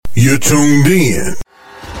You're tuned in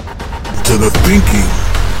to the Thinking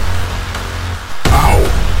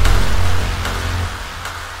Out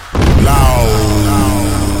Loud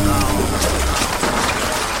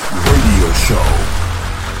radio show,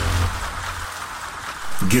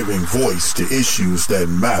 giving voice to issues that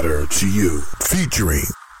matter to you. Featuring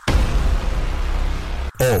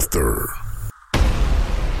author,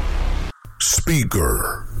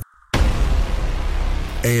 speaker,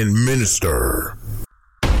 and minister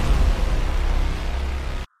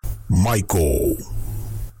Michael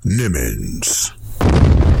Nimmons.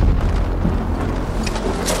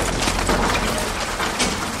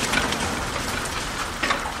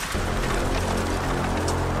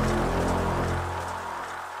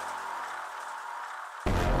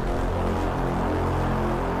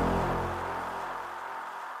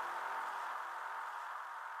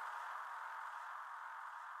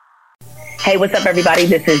 Hey, what's up, everybody?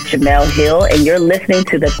 This is Jamel Hill, and you're listening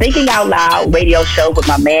to the Thinking Out Loud radio show with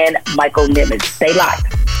my man, Michael Nimmons. Stay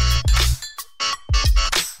locked.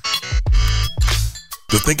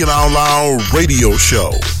 The Thinking Out Loud radio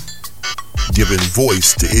show, giving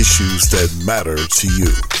voice to issues that matter to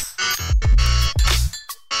you.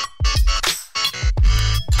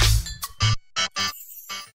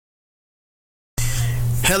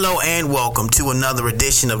 Hello and welcome to another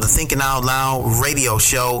edition of the Thinking Out Loud radio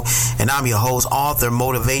show, and I'm your host, author,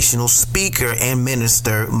 motivational speaker, and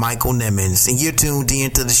minister, Michael Nimmons. And you're tuned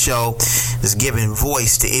into the show that's giving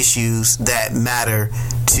voice to issues that matter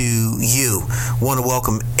to you. Want to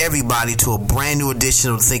welcome everybody to a brand new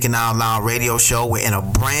edition of the Thinking Out Loud radio show. We're in a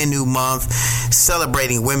brand new month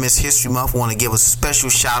celebrating Women's History Month. Want to give a special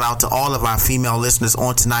shout out to all of our female listeners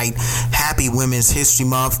on tonight. Happy Women's History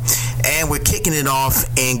Month, and we're kicking it off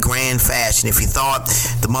in grand fashion. If you thought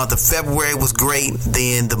the month of February was great,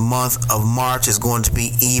 then the month of March is going to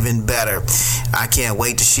be even better. I can't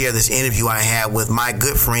wait to share this interview I had with my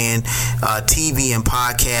good friend, TV and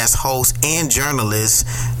podcast host and journalist,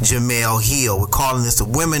 Jamel Hill. We're calling this the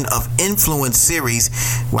Women of Influence series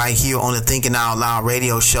right here on the Thinking Out Loud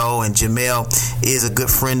radio show. And Jamel is a good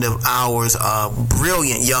friend of ours, a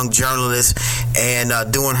brilliant young journalist, and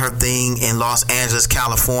doing her thing in Los Angeles,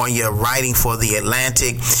 California, writing for The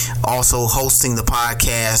Atlantic, also hosting the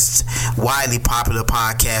podcast, widely popular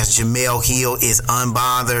podcast, Jamel Hill is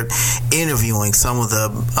Unbothered, interviewing some of the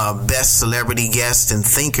best celebrity guests and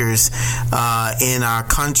thinkers in our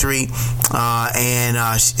country.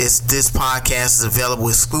 This podcast is available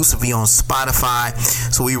exclusively on Spotify,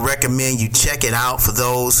 so we recommend you check it out for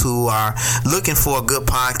those who are looking for a good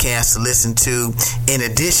podcast to listen to. In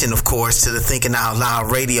addition, of course, to the Thinking Out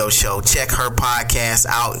Loud radio show, check her podcast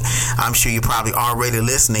out. I'm sure you're probably already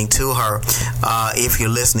listening to her if you're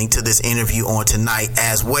listening to this interview on tonight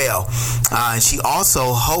as well. She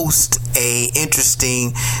also hosts a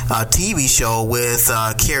interesting TV show with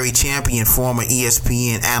Carrie Champion, former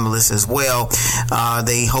ESPN analyst as well.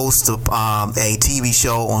 They host a TV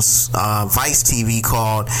show on Vice TV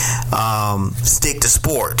called Stick to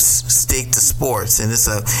Sports, and it's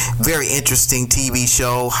a very interesting TV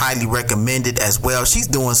show, highly recommended as well. She's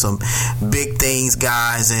doing some big things,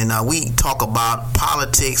 guys, and we talk about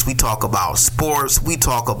politics, we talk about sports, we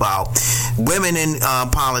talk about women in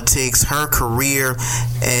politics, her career,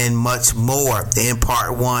 and much more. In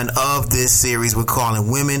part one of this series, we're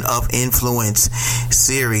calling Women of Influence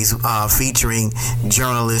series, featuring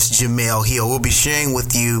journalist Jamel Hill. We'll be sharing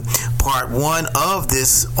with you part one of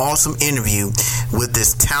this awesome interview with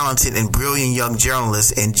this talented and brilliant young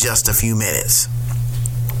journalist in just a few minutes.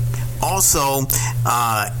 Also,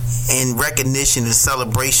 in recognition and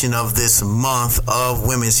celebration of this month of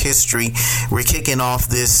women's history, we're kicking off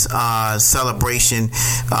this celebration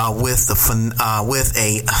with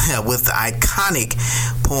the iconic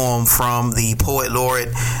poem from the poet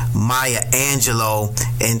laureate Maya Angelou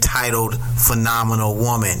entitled "Phenomenal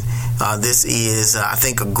Woman." This is, I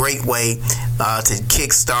think, a great way to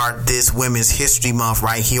kickstart this Women's History Month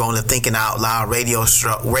right here on the Thinking Out Loud radio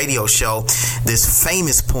show. This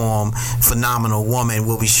famous poem, "Phenomenal Woman,"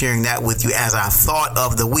 we'll be sharing that with you as our thought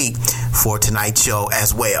of the week for tonight's show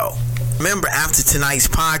as well. Remember, after tonight's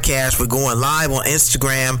podcast, we're going live on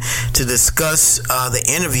Instagram to discuss the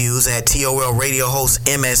interviews at TOL Radio Host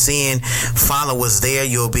MSN. Follow us there.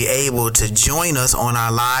 You'll be able to join us on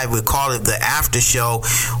our live. We call it the after show,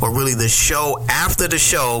 or really the show after the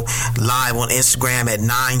show, live on Instagram at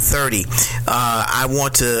 9:30. I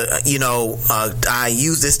want to, I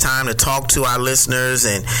use this time to talk to our listeners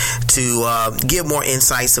and to give more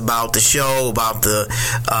insights about the show, about the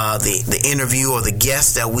interview or the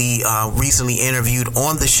guests that we recently interviewed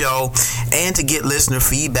on the show, and to get listener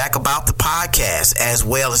feedback about the podcast, as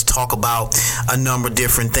well as talk about a number of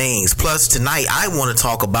different things. Plus, tonight I want to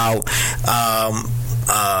talk about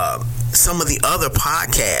some of the other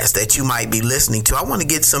podcasts that you might be listening to. I want to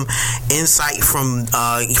get some insight from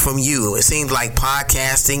you. It seems like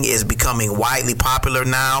podcasting is becoming widely popular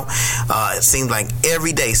now. It seems like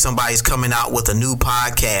every day somebody's coming out with a new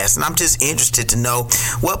podcast, and I'm just interested to know,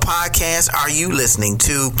 what podcasts are you listening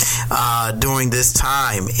to during this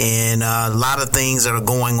time? And a lot of things that are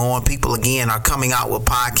going on. People, again, are coming out with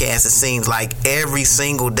podcasts. It seems like every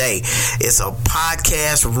single day it's a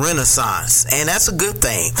podcast renaissance, and that's a good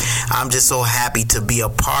thing. I'm just so happy to be a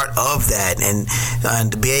part of that, and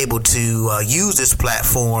to be able to use this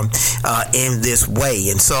platform in this way.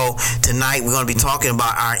 And so tonight we're going to be talking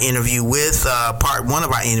about our interview with part one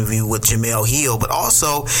of our interview with Jemele Hill, but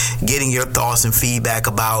also getting your thoughts and feedback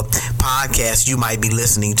about podcasts you might be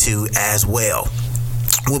listening to as well.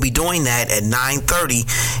 We'll be doing that at 9:30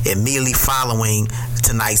 immediately following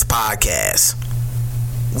tonight's podcast.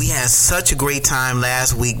 We had such a great time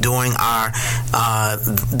last week during our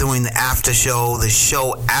doing the after show, the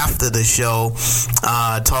show after the show,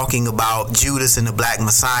 talking about Judas and the Black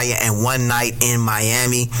Messiah and One Night in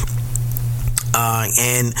Miami.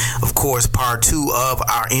 And of course, part two of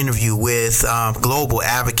our interview with global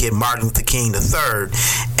advocate Martin Luther King III.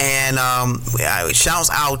 And shouts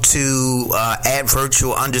out to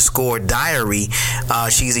 @virtual_diary.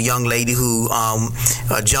 She's a young lady who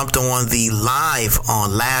jumped on the live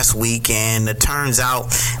on last week, and it turns out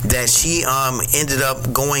that she ended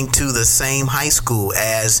up going to the same high school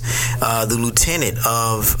as the lieutenant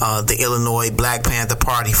of the Illinois Black Panther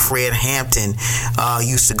Party, Fred Hampton,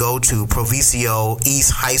 used to go to, Provicio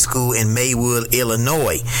East High School in Maywood,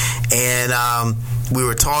 Illinois. And we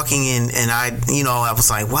were talking, and I was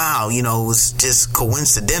like, wow, it was just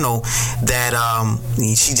coincidental that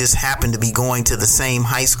she just happened to be going to the same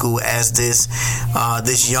high school as this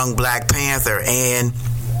young Black Panther, and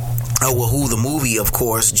who the movie, of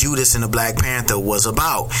course, Judas and the Black Panther, was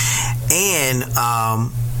about. And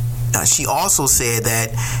she also said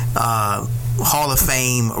that Hall of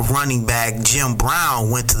Fame running back Jim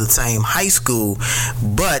Brown went to the same high school,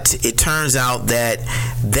 but it turns out that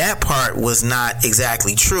part was not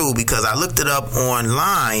exactly true, because I looked it up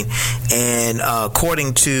online, and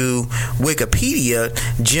according to Wikipedia,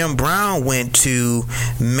 Jim Brown went to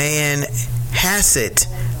Manhasset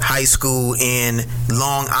High School in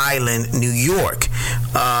Long Island, New York.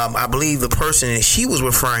 I believe the person that she was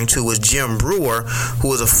referring to was Jim Brewer, who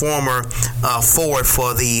was a former forward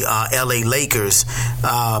for the LA Lakers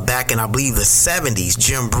back in, I believe, the 70s,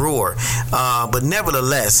 Jim Brewer. But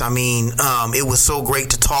nevertheless, it was so great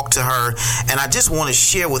to talk to her, and I just want to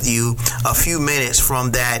share with you a few minutes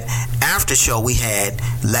from that after show we had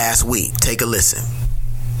last week. Take a listen.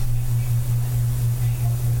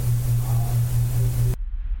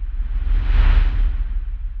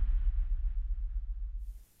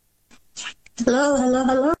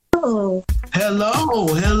 Hello.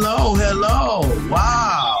 Hello.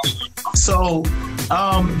 Wow. So,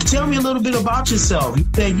 tell me a little bit about yourself. You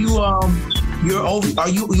said you're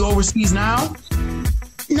overseas now?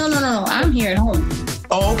 No. I'm here at home.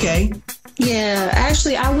 Oh, okay. Yeah,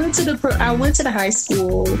 actually, I went to the high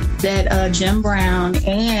school that Jim Brown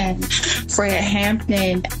and Fred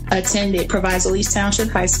Hampton attended, Proviso East Township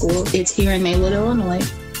High School. It's here in Maywood, Illinois.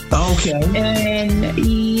 Okay. And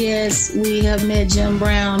yes, we have met Jim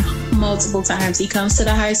Brown multiple times. He comes to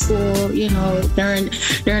the high school, during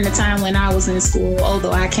the time when I was in school.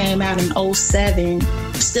 Although I came out in 2007,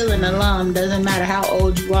 still an alum. Doesn't matter how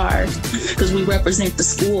old you are, because we represent the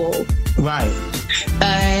school. Right.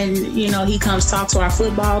 And, he comes talk to our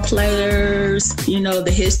football players.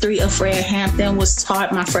 The history of Fred Hampton was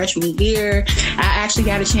taught my freshman year. I actually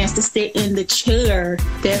got a chance to sit in the chair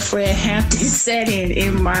that Fred Hampton sat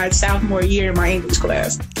in my sophomore year in my English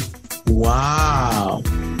class. Wow.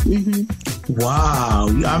 Mm-hmm. Wow.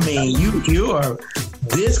 You are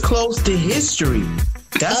this close to history.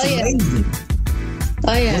 That's amazing.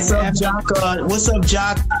 Oh, yeah. What's up,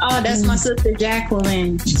 Jock? Oh, that's my sister,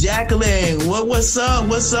 Jacqueline. Jacqueline, what's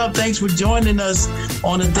up? Thanks for joining us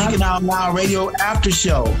on the Thinking Out Loud Radio After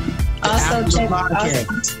Show. Also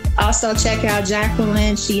check out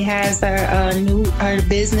Jacqueline. She has her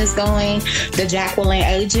business going, the Jacqueline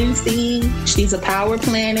Agency. She's a power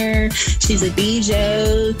planner. She's a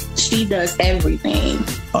DJ. She does everything.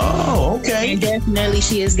 Oh, okay. And definitely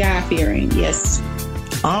she is God-fearing. Yes.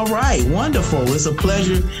 All right, wonderful. It's a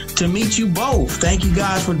pleasure to meet you both. Thank you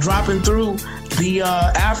guys for dropping through the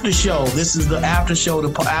after show. This is the after show.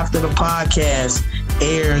 After the podcast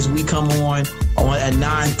airs, we come on at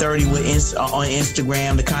 9:30 on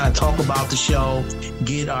Instagram to kind of talk about the show,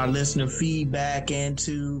 get our listener feedback, and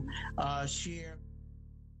to share.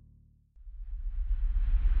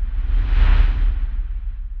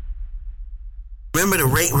 Remember to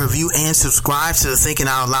rate, review, and subscribe to the Thinking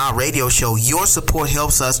Out Loud radio show. Your support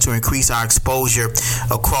helps us to increase our exposure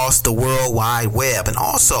across the World Wide Web. And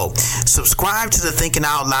also, subscribe to the Thinking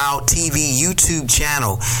Out Loud TV YouTube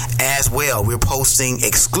channel as well. We're posting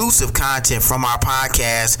exclusive content from our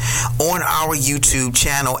podcast on our YouTube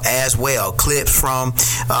channel as well. Clips from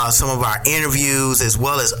some of our interviews, as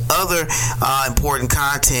well as other important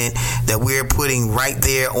content that we're putting right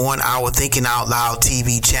there on our Thinking Out Loud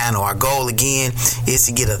TV channel. Our goal, again, is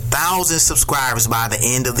to get 1,000 subscribers by the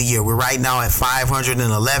end of the year. We're right now at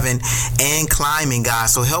 511 and climbing,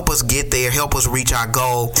 guys. So help us get there. Help us reach our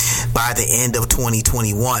goal by the end of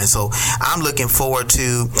 2021. So I'm looking forward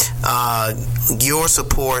to your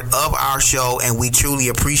support of our show, and we truly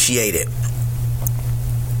appreciate it.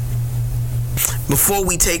 Before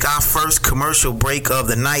we take our first commercial break of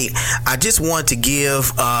the night, I just want to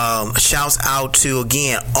give shouts out to,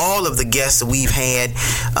 again, all of the guests that we've had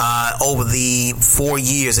over the 4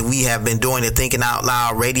 years that we have been doing the Thinking Out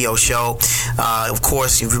Loud radio show. Of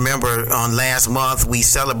course, you remember on last month, we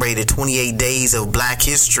celebrated 28 days of Black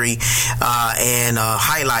History and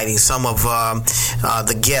highlighting some of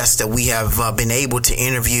the guests that we have been able to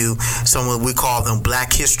interview. Some of, we call them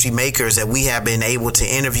Black History Makers, that we have been able to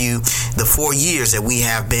interview the 4 years that we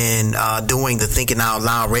have been doing the Thinking Out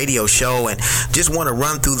Loud radio show. And just want to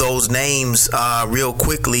run through those names real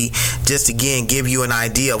quickly, just again give you an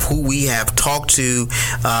idea of who we have talked to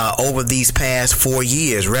over these past 4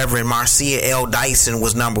 years. Reverend Marcia L. Dyson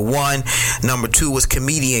was number 1. Number 2 was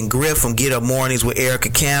comedian Griff from Get Up Mornings with Erica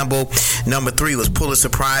Campbell. Number 3 was Pulitzer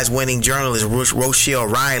Prize winning journalist Rochelle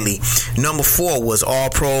Riley. Number 4 was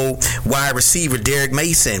All-Pro wide receiver Derek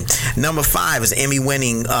Mason. Number 5 is Emmy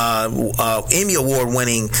Award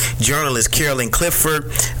winning journalist Carolyn Clifford.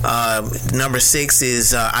 Number 6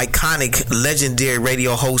 is iconic legendary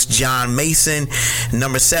radio host John Mason.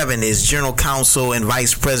 Number 7 is General Counsel and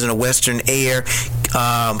Vice President of Western Air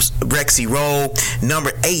Rexy Rowe.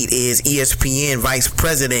 Number 8 is ESPN Vice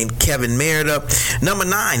President Kevin Merida. Number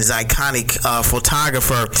 9 is iconic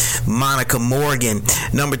photographer Monica Morgan.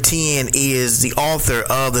 Number 10 is the author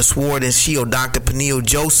of The Sword and Shield, Dr. Peniel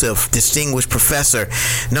Joseph, distinguished professor.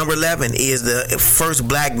 Number 11 is the first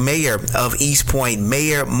black mayor of East Point,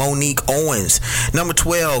 Mayor Monique Owens. Number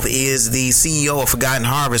 12 is the CEO of Forgotten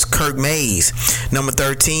Harvest, Kirk Mays. Number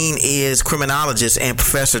 13 is criminologist and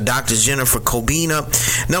professor Dr. Jennifer Kobina.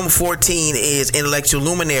 Number 14 is intellectual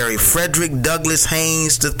luminary Frederick Douglass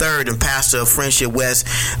Haynes III and pastor of Friendship West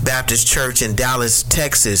Baptist Church in Dallas,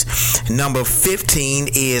 Texas. Number 15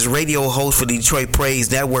 is radio host for Detroit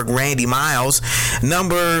Praise Network, Randy Miles.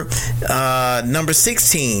 Number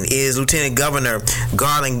 16 is Lieutenant Governor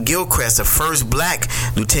Garland Gilchrist, the first black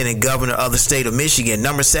lieutenant governor of the state of Michigan.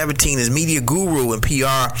 Number 17 is media guru and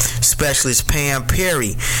PR specialist Pam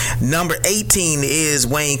Perry. Number 18 is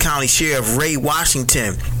Wayne County Sheriff Ray Washington.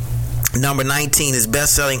 Number 19 is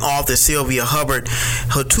best-selling author Sylvia Hubbard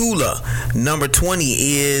Hatula. Number 20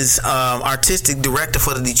 is artistic director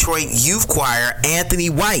for the Detroit Youth Choir, Anthony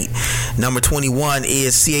White. Number 21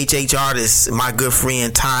 is CHH artist, my good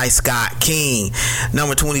friend Ty Scott King.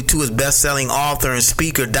 Number 22 is best-selling author and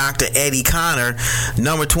speaker Dr. Eddie Connor.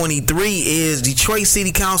 Number 23 is Detroit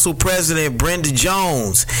City Council President Brenda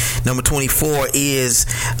Jones. Number 24 is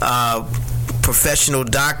professional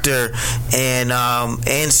doctor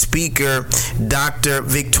and speaker Dr.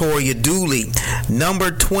 Victoria Dooley.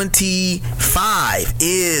 Number 25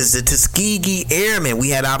 is the Tuskegee Airmen. We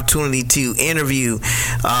had opportunity to interview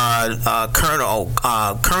Colonel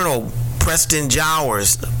Preston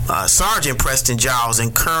Jowers, Sergeant Preston Jowers,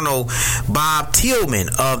 and Colonel Bob Tillman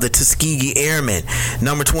of the Tuskegee Airmen.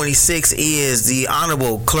 Number 26 is the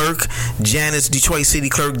Honorable Clerk Janice, Detroit City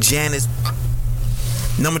Clerk Janice.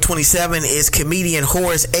 Number 27 is comedian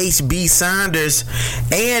Horace H.B. Saunders.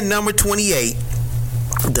 And number 28,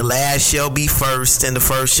 the last shall be first and the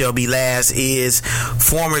first shall be last, is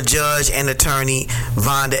former judge and attorney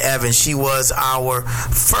Vonda Evans. She was our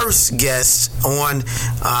first guest on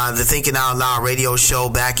the Thinking Out Loud radio show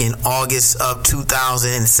back in August of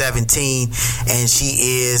 2017, and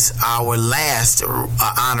she is our last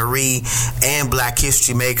honoree and Black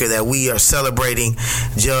History Maker that we are celebrating,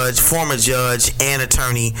 former judge and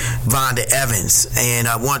attorney Vonda Evans. And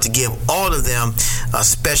I want to give all of them a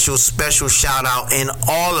special shout out, and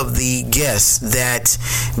all of the guests that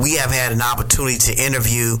we have had an opportunity to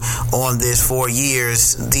interview on these 4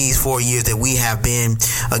 years that we have been,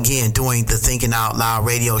 again, doing the Thinking Out Loud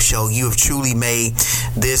radio show. You have truly made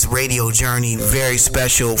this radio journey very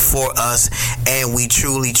special for us, and we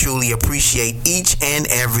truly, truly appreciate each and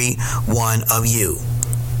every one of you.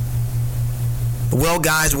 Well,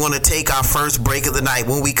 guys, we want to take our first break of the night.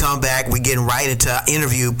 When we come back, we're getting right into our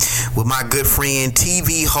interview with my good friend,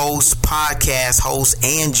 TV host, podcast host,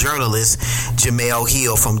 and journalist, Jemele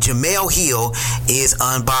Hill from Jemele Hill is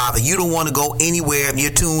Unbothered. You don't want to go anywhere.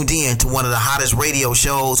 You're tuned in to one of the hottest radio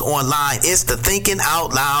shows online. It's the Thinking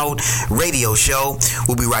Out Loud radio show.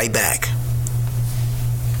 We'll be right back.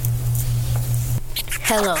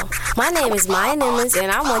 Hello, my name is Maya Nimmons,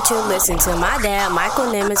 and I want you to listen to my dad, Michael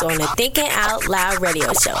Nimmons, on the Thinking Out Loud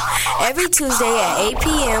radio show. Every Tuesday at 8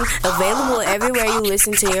 p.m., available everywhere you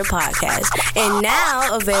listen to your podcast, and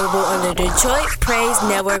now available on the Detroit Praise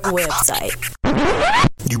Network website.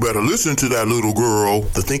 You better listen to that little girl,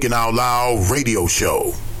 the Thinking Out Loud radio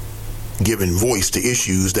show, giving voice to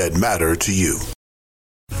issues that matter to you.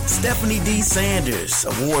 Stephanie D. Sanders,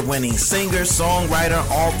 award-winning singer, songwriter,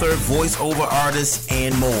 author, voiceover artist,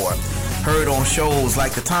 and more. Heard on shows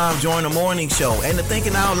like the Tom Joyner Morning Show and the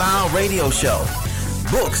Thinking Out Loud radio show.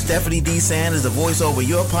 Book Stephanie D. Sanders to voice over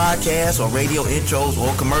your podcast or radio intros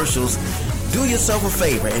or commercials. Do yourself a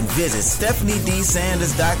favor and visit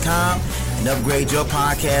StephanieDSanders.com and upgrade your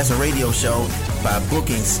podcast or radio show by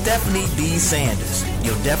booking Stephanie D. Sanders.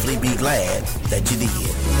 You'll definitely be glad that you did.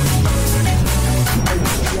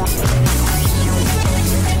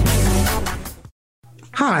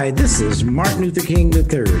 Hi, this is Martin Luther King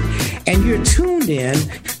III, and you're tuned in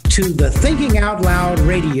to the Thinking Out Loud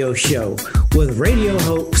radio show with radio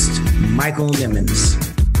host Michael Nimmons.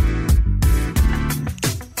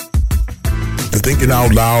 The Thinking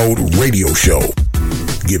Out Loud radio show,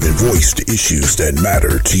 giving voice to issues that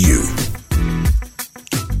matter to you.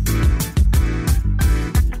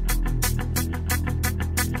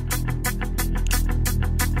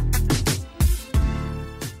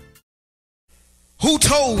 Who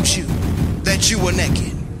told you that you were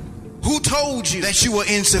naked? Who told you that you were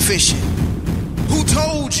insufficient? Who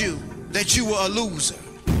told you that you were a loser?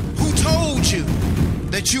 Who told you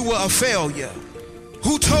that you were a failure?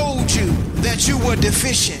 Who told you that you were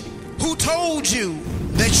deficient? Who told you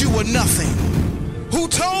that you were nothing? Who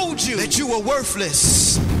told you that you were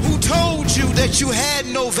worthless? Who told you that you had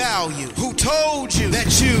no value? Who told you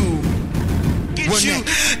that you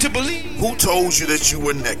to believe? Who Told You That You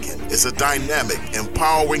Were Naked is a dynamic,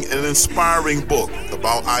 empowering, and inspiring book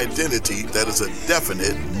about identity that is a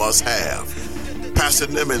definite must-have. Pastor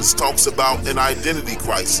Nimmons talks about an identity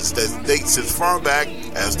crisis that dates as far back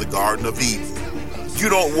as the Garden of Eden. You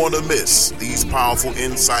don't want to miss these powerful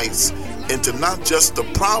insights into not just the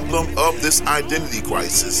problem of this identity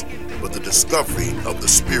crisis, but the discovery of the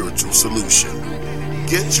spiritual solution.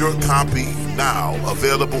 Get your copy now,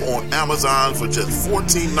 available on Amazon for just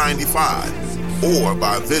 $14.95 or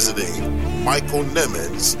by visiting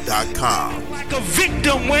michaelnimmons.com. Like a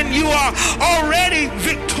victim when you are already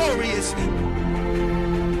victorious.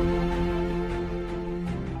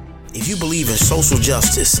 If you believe in social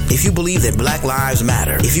justice, if you believe that Black Lives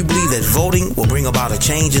Matter, if you believe that voting will bring about a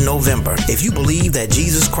change in November, if you believe that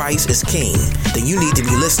Jesus Christ is King, then you need to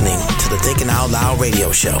be listening to the Thinking Out Loud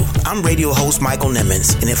radio show. I'm radio host Michael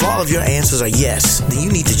Nimmons, and if all of your answers are yes, then you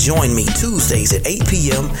need to join me Tuesdays at 8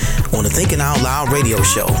 p.m. on the Thinking Out Loud radio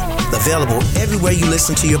show. Available everywhere you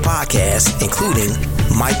listen to your podcast, including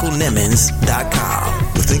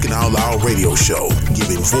michaelnimmons.com. The Thinking Out Loud radio show,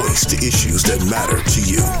 giving voice to issues that matter to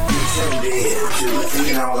you. Tuned in to the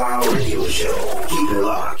Thinking Out Loud radio show. Keep it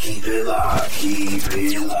locked, keep it locked, keep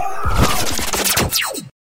it locked.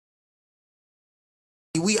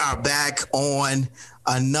 We are back on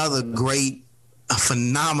another great,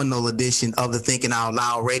 phenomenal edition of the Thinking Out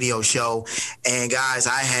Loud radio show. And guys,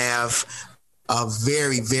 I have a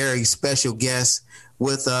very, very special guest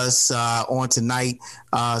with us on tonight.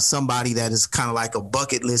 Somebody that is kind of like a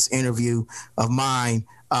bucket list interview of mine.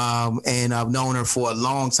 And I've known her for a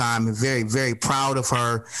long time and very, very proud of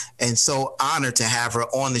her and so honored to have her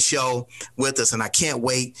on the show with us. And I can't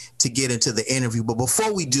wait to get into the interview. But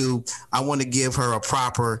before we do, I want to give her a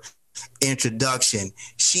proper introduction.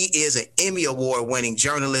 She is an Emmy Award-winning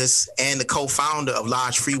journalist and the co-founder of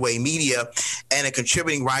Lodge Freeway Media and a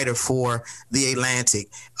contributing writer for The Atlantic.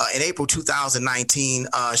 In April 2019,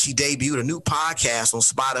 she debuted a new podcast on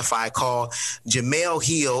Spotify called Jemele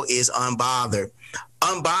Hill is Unbothered.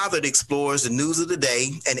 Unbothered explores the news of the day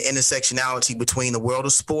and the intersectionality between the world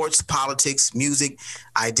of sports, politics, music,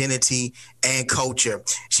 identity, and culture.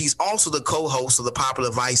 She's also the co-host of the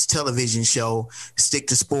popular Vice television show, Stick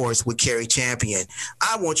to Sports with Carrie Champion.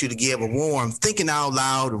 I want you to give a warm Thinking Out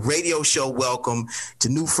Loud radio show welcome to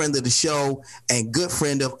new friend of the show and good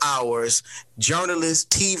friend of ours, journalist,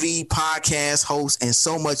 TV, podcast host, and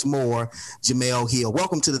so much more, Jemele Hill.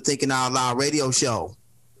 Welcome to the Thinking Out Loud radio show.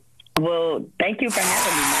 Well, thank you for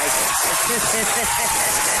having me, Michael.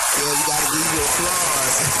 Yeah, you got to give me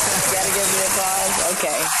applause. You got to give me applause?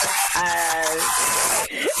 Okay.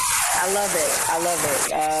 I love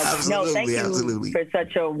it. Absolutely, thank you absolutely. for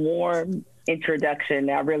such a warm introduction.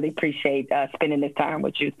 I really appreciate spending this time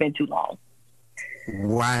with you. It's been too long.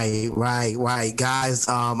 Right. Guys,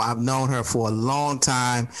 I've known her for a long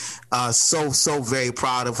time. So very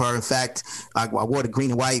proud of her. In fact, I wore the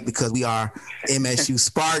green and white because we are MSU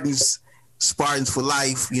Spartans for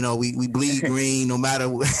life. You know, we bleed green no matter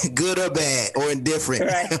good or bad or indifferent.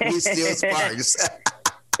 Right. We're still Spartans.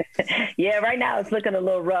 Yeah, right now it's looking a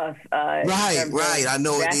little rough. Right. I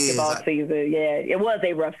know it is. Basketball season, yeah. It was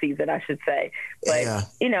a rough season, I should say. But,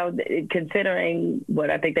 you know, considering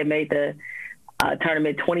what I think they made the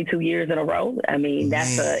tournament 22 years in a row. I mean,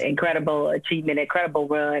 that's an incredible achievement, incredible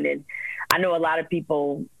run. And I know a lot of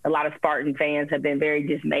people, a lot of Spartan fans have been very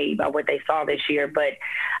dismayed by what they saw this year, but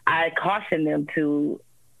I caution them to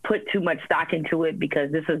put too much stock into it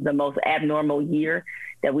because this is the most abnormal year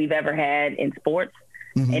that we've ever had in sports.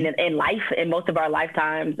 Mm-hmm. And in life, in most of our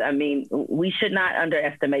lifetimes. I mean, we should not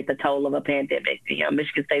underestimate the toll of a pandemic. You know,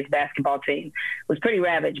 Michigan State's basketball team was pretty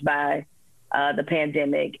ravaged by the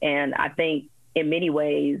pandemic. And I think in many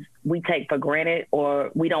ways we take for granted or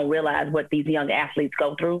we don't realize what these young athletes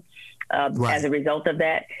go through as a result of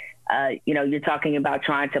that. You know, you're talking about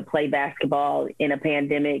trying to play basketball in a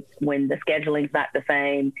pandemic when the scheduling's not the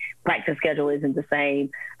same, practice schedule isn't the same,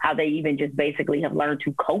 how they even just basically have learned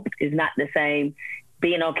to cope is not the same.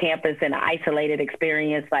 Being on campus in an isolated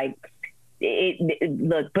experience, like,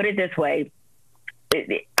 look, put it this way,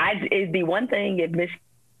 it'd be one thing if Michigan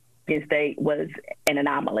State was an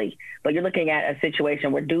anomaly, but you're looking at a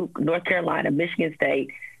situation where Duke, North Carolina, Michigan State,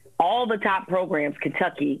 all the top programs,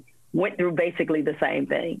 Kentucky, went through basically the same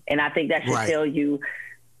thing. And I think that should tell you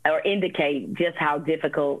or indicate just how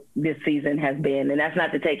difficult this season has been. And that's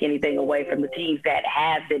not to take anything away from the teams that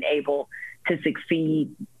have been able to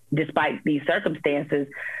succeed despite these circumstances.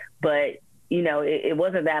 But, you know, it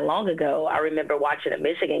wasn't that long ago. I remember watching a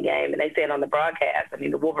Michigan game, and they said on the broadcast, I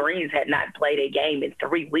mean, the Wolverines had not played a game in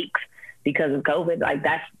 3 weeks because of COVID. Like,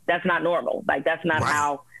 that's not normal. Like, that's not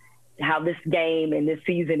how this game and this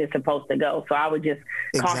season is supposed to go. So I would just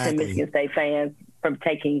caution Michigan State fans from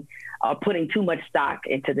putting too much stock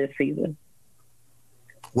into this season.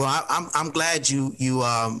 Well, I'm glad you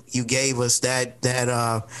gave us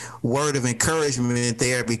that word of encouragement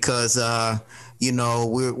there because you know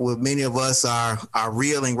we're many of us are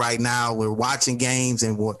reeling right now. We're watching games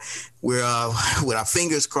and we're with our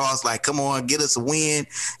fingers crossed, like, come on, get us a win.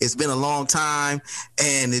 It's been a long time,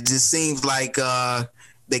 and it just seems like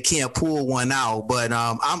they can't pull one out. But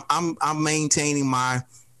I'm maintaining my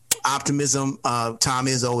optimism. Tom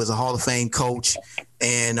Izzo is a Hall of Fame coach,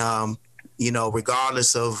 and you know,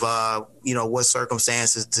 regardless of, you know, what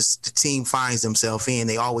circumstances the team finds themselves in,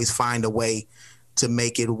 they always find a way to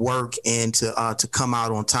make it work and to come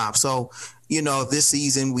out on top. So, you know, if this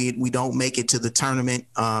season we don't make it to the tournament,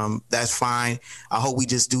 that's fine. I hope we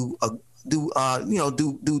just do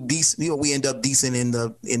decent. You know, we end up decent in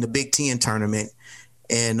the Big Ten tournament,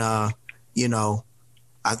 and you know,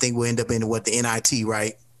 I think we'll end up in the NIT,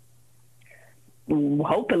 right?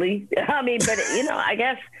 Hopefully, I mean, but you know, I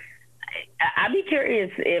guess. I'd be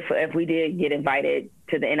curious if we did get invited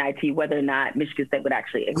to the NIT, whether or not Michigan State would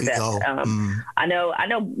actually accept. I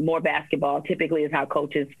know more basketball typically is how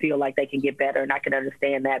coaches feel like they can get better, and I can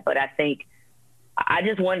understand that. But I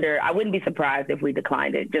just wonder, I wouldn't be surprised if we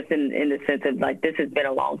declined it, just in the sense of, like, this has been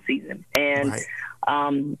a long season. And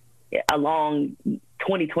a long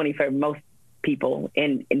 2020 for most people,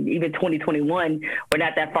 and even 2021, we're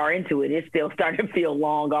not that far into it. It's still starting to feel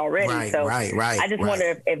long already. I just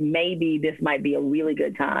wonder if maybe this might be a really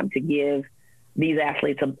good time to give these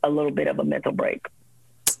athletes a little bit of a mental break.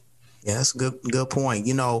 Yeah, that's a good point.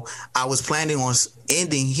 You know, I was planning on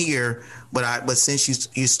ending here, but since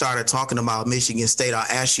you started talking about Michigan State, I'll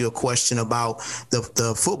ask you a question about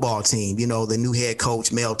the football team. You know, the new head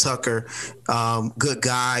coach, Mel Tucker, good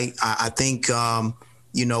guy. I think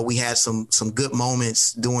you know, we had some good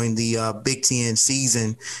moments during the Big Ten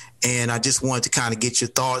season, and I just wanted to kind of get your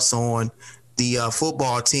thoughts on the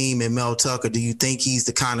football team and Mel Tucker, do you think he's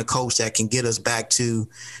the kind of coach that can get us back to,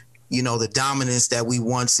 you know, the dominance that we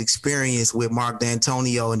once experienced with Mark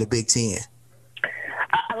D'Antonio and the Big Ten?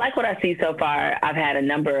 I like what I see so far. I've had a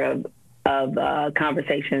number of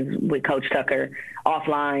conversations with Coach Tucker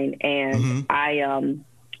offline, and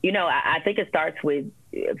I think it starts with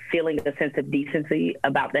feeling a sense of decency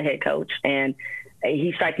about the head coach, and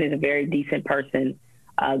he strikes me as a very decent person,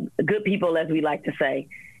 good people, as we like to say,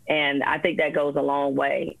 and I think that goes a long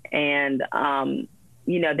way. And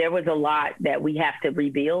there was a lot that we have to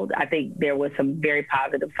rebuild. I think there was some very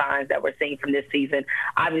positive signs that we're seeing from this season.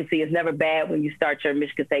 Obviously, it's never bad when you start your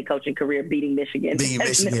Michigan State coaching career beating Michigan.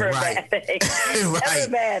 That's never a bad thing. Right. Never a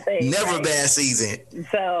bad thing. Never a bad season.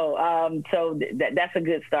 So, that's a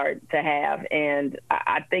good start to have. And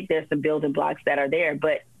I think there's some building blocks that are there.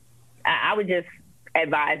 But I would just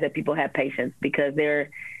advise that people have patience, because there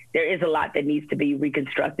is a lot that needs to be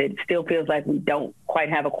reconstructed. It still feels like we don't quite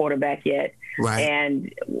have a quarterback yet. Right.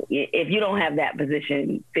 And if you don't have that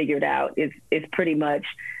position figured out, it's pretty much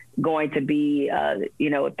going to be,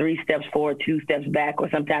 3 steps forward, 2 steps back, or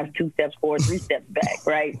sometimes 2 steps forward, 3 steps back,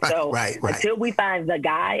 right? Right. Until we find the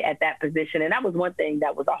guy at that position, and that was one thing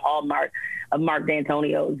that was a hallmark of Mark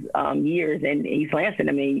D'Antonio's years in East Lansing.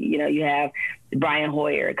 I mean, you have Brian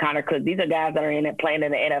Hoyer, Connor Cook. These are guys that are playing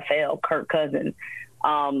in the NFL, Kirk Cousins.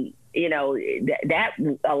 That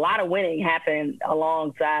a lot of winning happened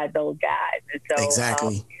alongside those guys. And so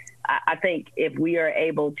exactly. I think if we are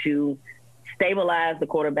able to stabilize the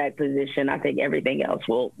quarterback position, I think everything else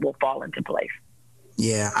will fall into place.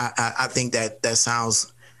 Yeah, I think that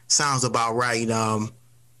sounds about right.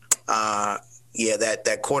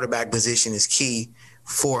 That quarterback position is key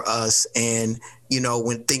for us. And,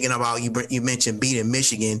 when thinking about, you mentioned beating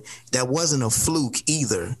Michigan, that wasn't a fluke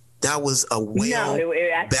either. That was a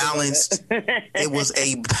balanced. It was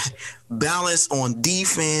a balance on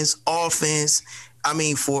defense, offense. I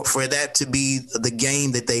mean, for that to be the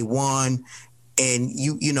game that they won, and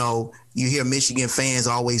you hear Michigan fans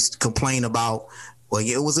always complain about, well,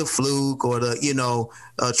 it was a fluke, or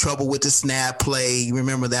the trouble with the snap play. You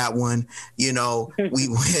remember that one? We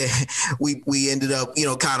ended up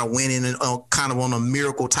kind of winning and kind of on a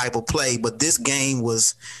miracle type of play. But this game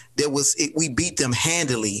we beat them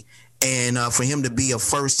handily, and for him to be a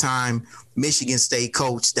first-time Michigan State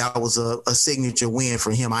coach, that was a signature win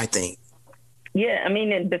for him, I think. Yeah, I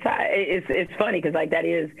mean, and besides, it's funny because that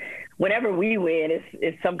is, whenever we win,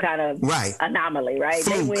 it's some kind of anomaly, right?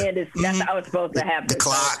 Fluke. They win, that's how it's supposed to happen. The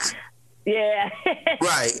clock. Yeah.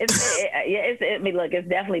 Right. It's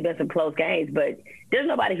definitely been some close games, but there's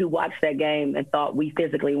nobody who watched that game and thought we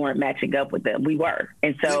physically weren't matching up with them. We were.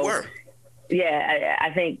 And so, we were. Yeah,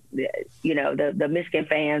 I think, the Michigan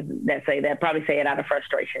fans that say that probably say it out of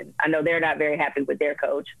frustration. I know they're not very happy with their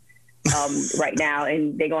coach right now,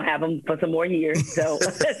 and they're going to have him for some more years. So,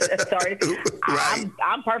 sorry. Right.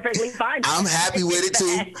 I'm perfectly fine. I'm happy with it,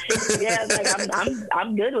 too. Yeah,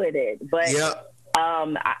 I'm good with it. But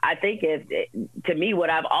I think to me, what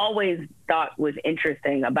I've always thought was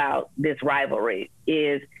interesting about this rivalry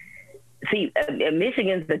is,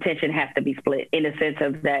 Michigan's attention has to be split in the sense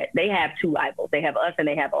of that they have 2 rivals. They have us and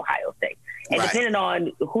they have Ohio State. And depending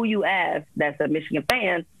on who you ask that's a Michigan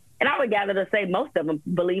fan, and I would gather to say most of them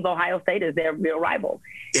believe Ohio State is their real rival.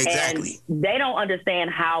 Exactly. And they don't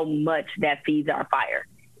understand how much that feeds our fire,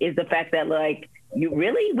 is the fact that, we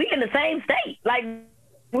in the same state.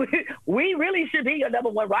 We really should be your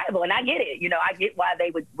number one rival. And I get it. I get why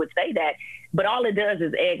they would say that. But all it does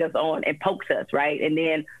is egg us on and pokes us, right? And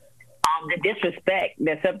then the disrespect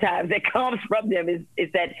that sometimes that comes from them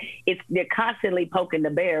is that they're constantly poking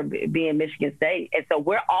the bear, being Michigan State. And so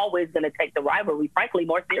we're always going to take the rivalry, frankly,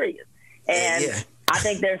 more serious. And I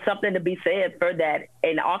think there's something to be said for that.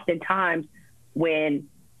 And oftentimes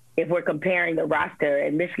if we're comparing the roster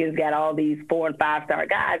and Michigan's got all these 4- and 5-star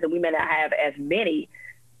guys and we may not have as many,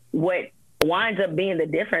 what winds up being the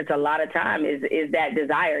difference a lot of time is that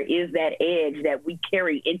desire, is that edge that we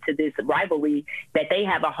carry into this rivalry that they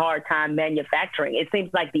have a hard time manufacturing. It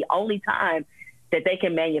seems like the only time that they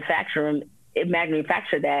can manufacture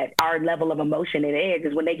that, our level of emotion and edge,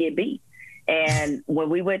 is when they get beat. And when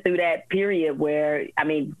we went through that period where,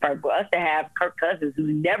 for us to have Kirk Cousins, who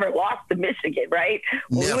never lost to Michigan, right?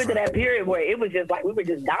 When we went to that period where it was just like we were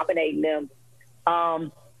just dominating them,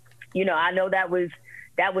 I know that was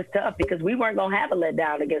tough because we weren't going to have a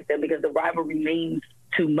letdown against them because the rivalry means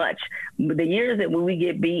too much. The years that when we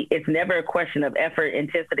get beat, it's never a question of effort,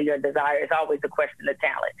 intensity, or desire. It's always a question of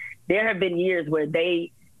talent. There have been years where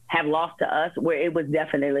they have lost to us where it was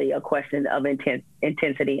definitely a question of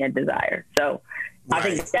intensity and desire. So I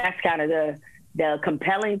think that's kind of the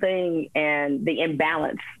compelling thing and the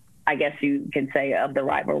imbalance, I guess you can say, of the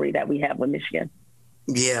rivalry that we have with Michigan.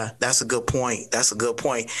 Yeah, that's a good point. That's a good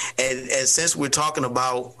point. And since we're talking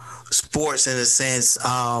about sports in a sense,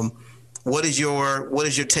 what is your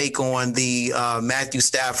take on the Matthew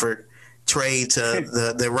Stafford trade to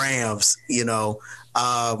the Rams? You know,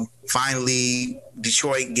 finally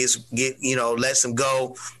Detroit lets him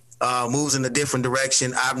go, moves in a different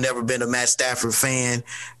direction. I've never been a Matt Stafford fan.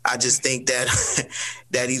 I just think that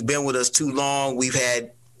that he's been with us too long. We've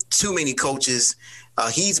had too many coaches.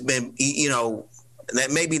 He's been, that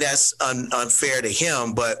maybe that's unfair to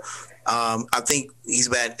him, but I think he's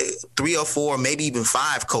had 3 or 4, maybe even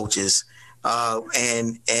 5 coaches,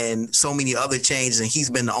 and so many other changes, and he's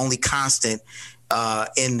been the only constant on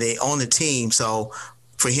the team. So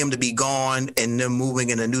for him to be gone and them moving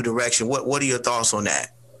in a new direction, what are your thoughts on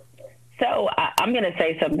that? So I'm going to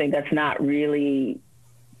say something that's not really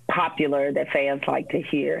popular that fans like to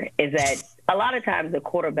hear, is that a lot of times the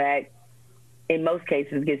quarterback, in most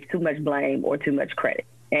cases, gets too much blame or too much credit.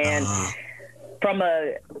 And from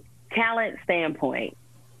a talent standpoint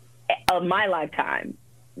of my lifetime,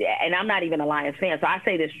 and I'm not even a Lions fan, so I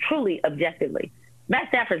say this truly objectively, Matt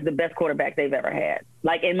Stafford's the best quarterback they've ever had,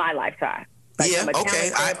 like in my lifetime. Like, yeah,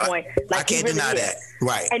 okay. I can't really deny that.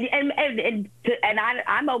 Right. And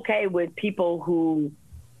I'm okay with people who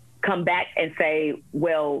come back and say,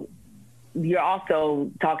 well, you're also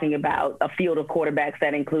talking about a field of quarterbacks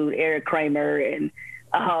that include Eric Kramer and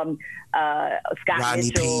Scott Rodney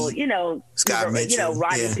Mitchell, Mitchell,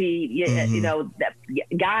 Rodney Peete,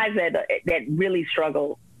 guys that really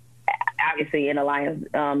struggle, obviously, in a Lions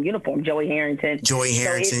uniform. Joey Harrington. So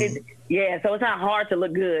it's not hard to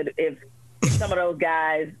look good if some of those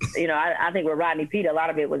guys, I think with Rodney Peete, a lot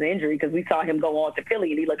of it was injury, because we saw him go on to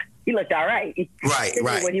Philly and he looked all right.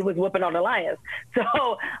 Right. When he was whooping on the Lions.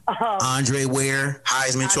 So Andre Ware,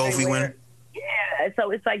 Heisman Trophy winner. Yeah. So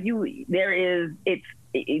it's like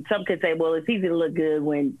some could say, well, it's easy to look good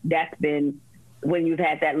when you've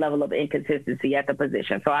had that level of inconsistency at the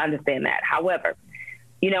position. So I understand that. However,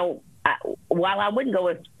 while I wouldn't go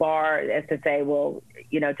as far as to say, well,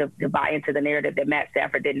 to buy into the narrative that Matt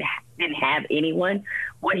Stafford didn't have anyone,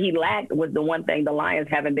 what he lacked was the one thing the Lions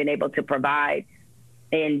haven't been able to provide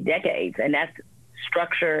in decades, and that's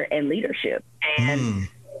structure and leadership. And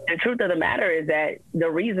the truth of the matter is that the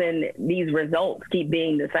reason these results keep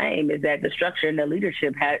being the same is that the structure and the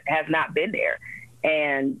leadership has not been there.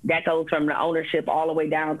 And that goes from the ownership all the way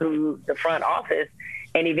down through the front office.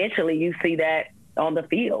 And eventually you see that on the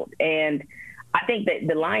field. And I think that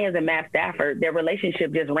the Lions and Matt Stafford, their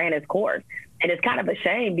relationship just ran its course. And it's kind of a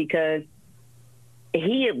shame, because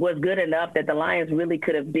he was good enough that the Lions really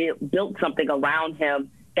could have built something around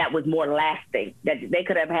him that was more lasting, that they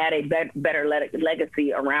could have had a better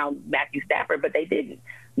legacy around Matthew Stafford, but they didn't.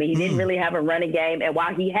 I mean, he didn't really have a running game. And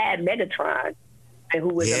while he had Megatron, who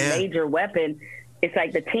was a major weapon, it's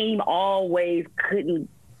like the team always couldn't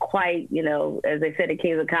quite, as they said in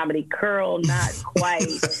Kings of Comedy, curl not quite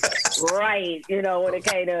right, when it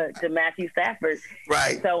came to Matthew Stafford.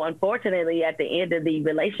 Right. And so unfortunately, at the end of the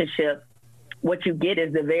relationship, what you get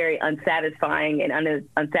is the very unsatisfying and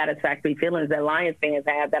unsatisfactory feelings that Lions fans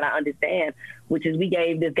have, that I understand, which is, we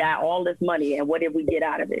gave this guy all this money, and what did we get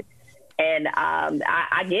out of it? And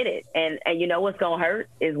I get it. And you know what's going to hurt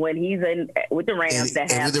is when he's with the Rams,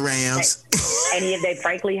 and they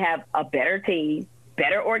frankly have a better team,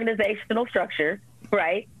 better organizational structure,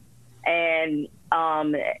 right? And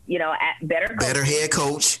better head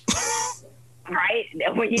coach, right?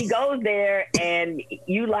 When he goes there and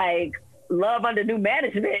you love under new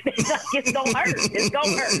management, it's gonna hurt. It's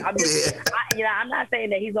gonna hurt. I'm not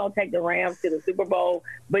saying that he's gonna take the Rams to the Super Bowl,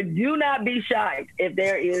 but do not be shocked if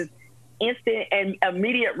there is instant and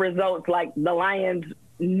immediate results like the Lions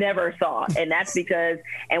never saw. And that's because,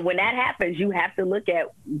 and when that happens, you have to look at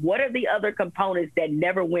what are the other components that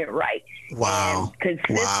never went right. Wow. And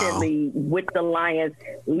consistently with the Lions,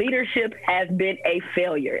 leadership has been a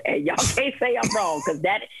failure. And y'all can't say I'm wrong, because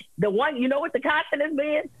the one, what the constant has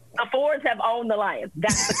been? The Fords have owned the Lions.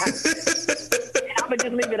 That's the constant. And I'm going to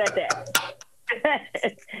just leave it at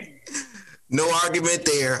that. No argument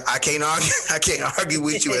there. I can't argue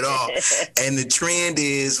with you at all. And the trend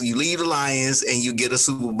is you leave the Lions and you get a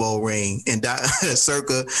Super Bowl ring in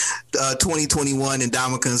circa 2021 in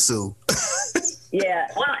Ndamukong Suh. Yeah.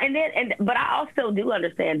 Well, but I also do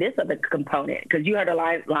understand this other component, because you heard a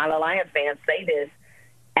lot of Lions fans say this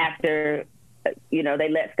after, they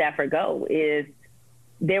let Stafford go, is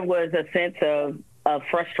there was a sense of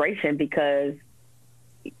frustration because,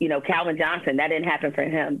 Calvin Johnson, that didn't happen for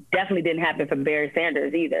him. Definitely didn't happen for Barry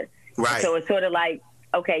Sanders either. Right. So it's sort of like,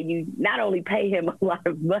 okay, you not only pay him a lot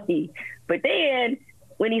of money, but then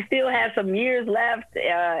when he still has some years left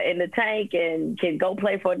in the tank and can go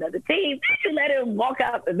play for another team, you let him walk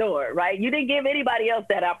out the door, right? You didn't give anybody else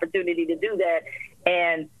that opportunity to do that.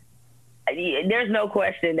 And there's no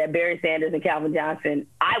question that Barry Sanders and Calvin Johnson,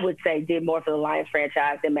 I would say, did more for the Lions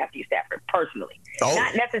franchise than Matthew Stafford, personally.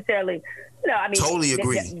 Not necessarily, totally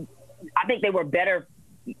agree. I think they were better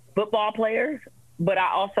football players, but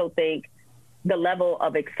I also think the level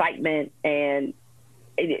of excitement and,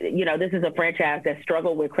 this is a franchise that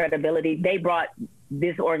struggled with credibility. They brought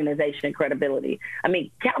this organization credibility.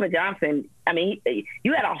 Calvin Johnson,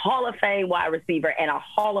 you had a Hall of Fame wide receiver and a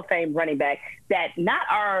Hall of Fame running back that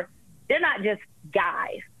they're not just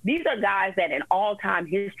guys. These are guys that in all-time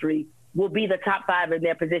history will be the top 5 in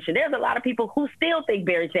their position. There's a lot of people who still think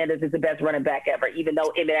Barry Sanders is the best running back ever, even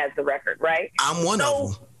though Emmett has the record, right? I'm one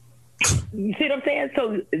of them. You see what I'm saying?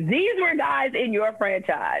 So these were guys in your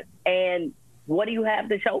franchise, and what do you have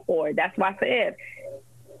to show for it? That's why I said,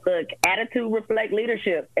 look, attitude reflect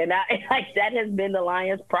leadership. And that has been the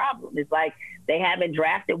Lions' problem. It's like they haven't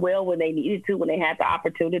drafted well when they needed to, when they had the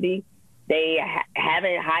opportunity. They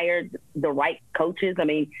haven't hired the right coaches.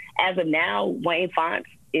 As of now, Wayne Fontes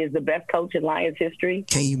is the best coach in Lions history.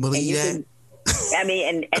 Can you believe that?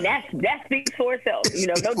 And that speaks for itself.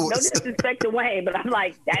 No disrespect to Wayne, but I'm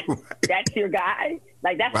like, that's your guy.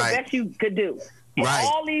 Like, that's the best you could do. In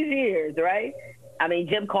all these years, right?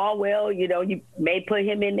 Jim Caldwell, you may put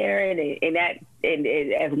him in there in as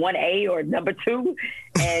 1A or number 2,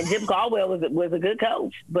 and Jim Caldwell was a good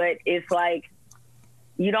coach, but it's like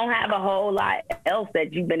you don't have a whole lot else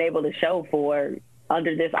that you've been able to show for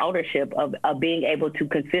under this ownership of being able to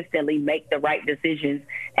consistently make the right decisions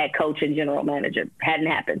at coach and general manager. Hadn't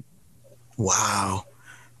happened. Wow.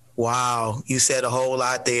 You said a whole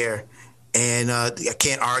lot there. And I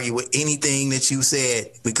can't argue with anything that you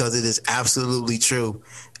said because it is absolutely true.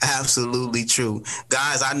 Absolutely true.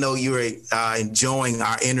 Guys, I know you're enjoying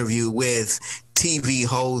our interview with TV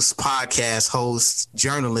host, podcast host,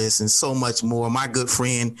 journalist, and so much more. My good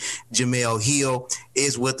friend Jemele Hill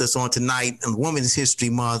is with us on tonight in Women's History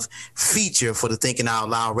Month feature for the Thinking Out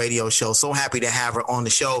Loud radio show. So happy to have her on the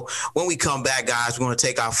show. When we come back, guys, we're going to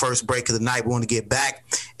take our first break of the night. We want to get back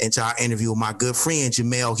into our interview with my good friend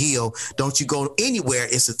Jemele Hill. Don't you go anywhere.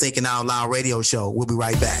 It's the Thinking Out Loud radio show. We'll be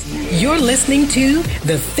right back. You're listening to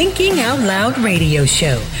the Thinking Out Loud radio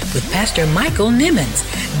show with Pastor Michael Nimmons.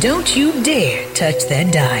 Don't you dare touch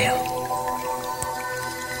that dial.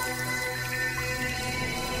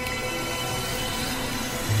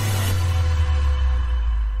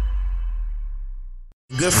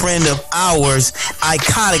 Good friend of ours,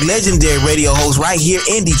 iconic, legendary radio host right here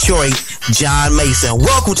in Detroit, John Mason.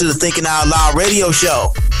 Welcome to the Thinking Out Loud radio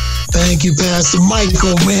show. Thank you, Pastor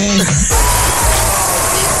Michael, man.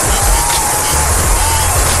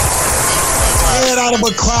 Head out of a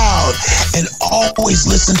cloud and always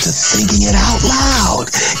listen to Thinking It Out Loud.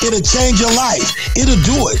 It'll change your life. It'll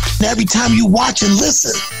do it. And every time you watch and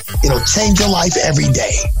listen, it'll change your life every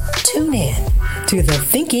day. Tune in to the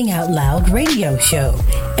Thinking Out Loud radio show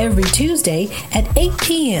every Tuesday at 8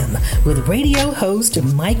 p.m. with radio host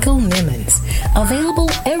Michael Nimmons. Available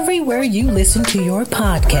everywhere you listen to your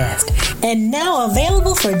podcast. And now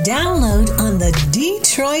available for download on the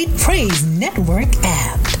Detroit Praise Network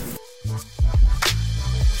app.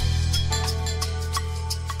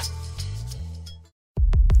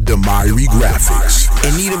 Demyri Graphics.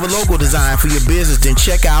 In need of a logo design for your business? Then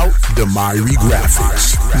check out Demyri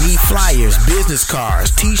Graphics. Need flyers, business cards,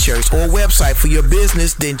 t-shirts, or website for your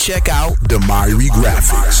business? Then check out Demyri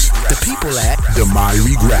Graphics. The people at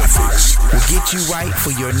Demyri Graphics will get you right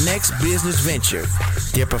for your next business venture.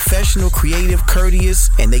 They're professional, creative, courteous,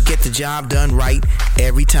 and they get the job done right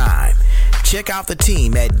every time. Check out the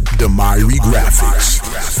team at Demyri Graphics.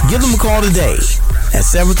 Give them a call today at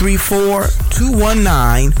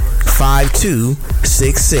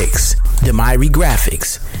 734-219-5266. Demyri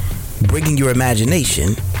Graphics, bringing your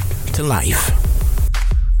imagination to life.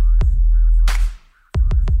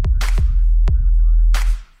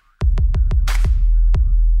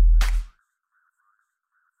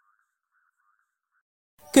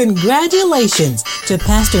 Congratulations to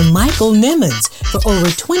Pastor Michael Nimmons for over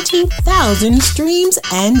 20,000 streams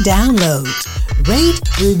and downloads. Rate,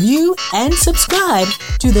 review, and subscribe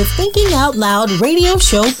to the Thinking Out Loud radio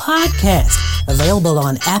show podcast. Available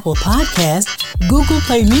on Apple Podcasts, Google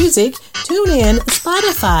Play Music, TuneIn,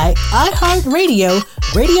 Spotify, iHeartRadio,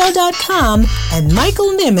 radio.com, and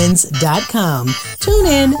michaelnimmons.com. Tune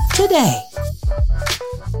in today.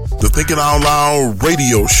 The Thinking Out Loud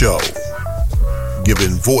radio show,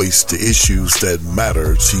 giving voice to issues that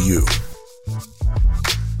matter to you.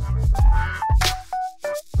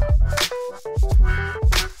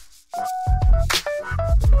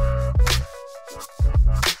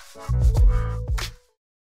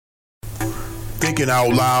 Thinking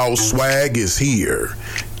Out Loud swag is here.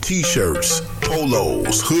 T-shirts,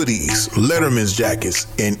 polos, hoodies, Letterman's jackets,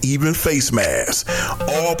 and even face masks.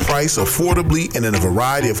 All priced affordably and in a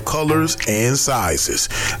variety of colors and sizes.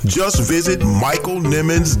 Just visit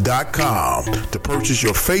michaelnimmons.com to purchase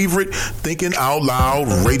your favorite Thinking Out Loud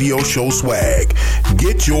radio show swag.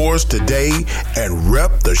 Get yours today and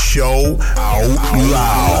rep the show out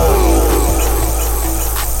loud.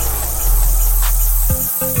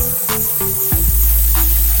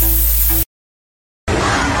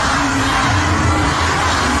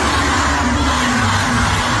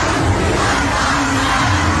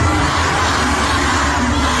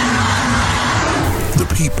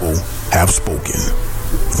 People have spoken.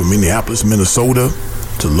 From Minneapolis, Minnesota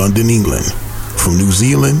to London, England, from New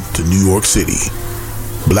Zealand to New York City.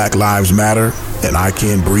 Black Lives Matter and I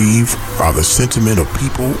Can't Breathe are the sentiment of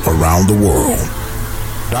people around the world.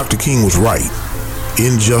 Dr. King was right.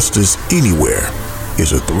 Injustice anywhere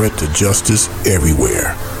is a threat to justice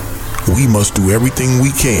everywhere. We must do everything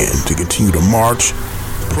we can to continue to march,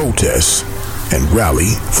 protest, and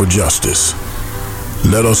rally for justice.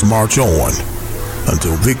 Let us march on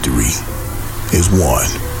until victory is won.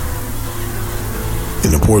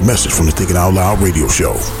 An important message from the Thinking Out Loud radio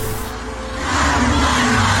show.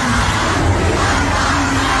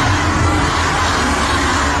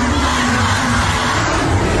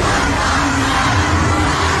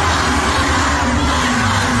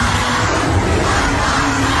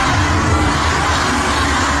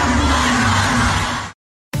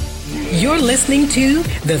 You're listening to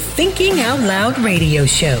the Thinking Out Loud radio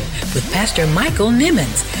show with Pastor Michael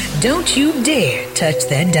Nimmons. Don't you dare touch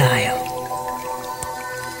that dial.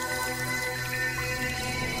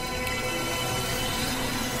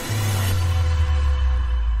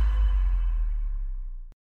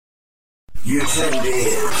 You're tuned in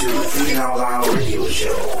to the Thinking Out Loud radio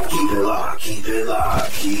show. Keep it locked, keep it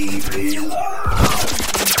locked, keep it locked.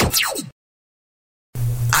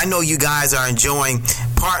 I know you guys are enjoying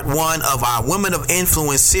part 1 of our Women of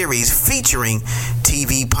Influence series featuring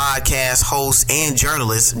TV podcast host and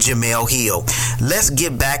journalist Jemele Hill. Let's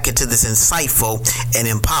get back into this insightful and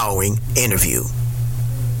empowering interview.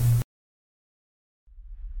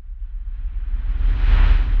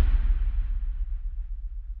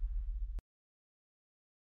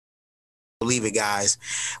 Believe it, guys.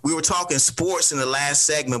 We were talking sports in the last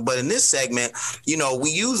segment, but in this segment, we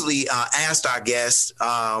usually asked our guests,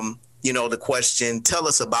 the question, tell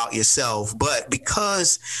us about yourself. But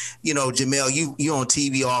because, Jemele, you're on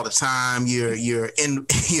TV all the time. You're in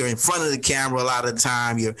front of the camera a lot of the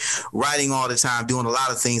time. You're writing all the time, doing a lot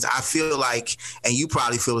of things. I feel like, and you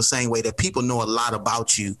probably feel the same way, that people know a lot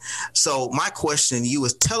about you. So my question to you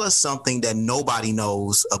is, tell us something that nobody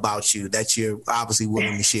knows about you that you're obviously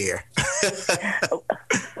willing to share.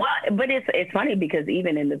 Well, but it's funny because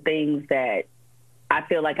even in the things that I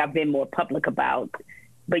feel like I've been more public about,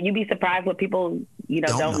 but you'd be surprised what people,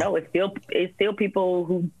 don't know. It's still people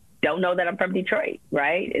who don't know that I'm from Detroit,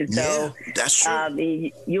 right? And so that's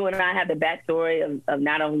true. You and I have the backstory of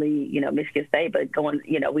not only, Michigan State, but going,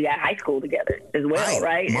 we got high school together as well,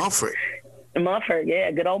 right? Mumford,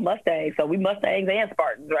 yeah, good old Mustang. So we Mustangs and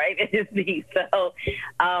Spartans, right? It's me. So,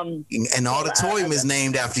 and the auditorium is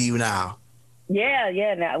named after you now.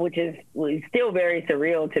 Yeah, now, which is still very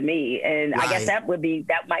surreal to me. And I guess that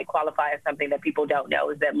might qualify as something that people don't know,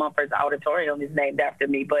 is that Mumford's Auditorium is named after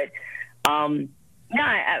me. But I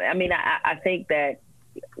think that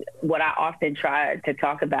what I often try to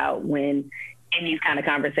talk about when in these kind of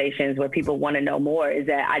conversations where people want to know more is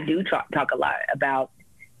that I do talk a lot about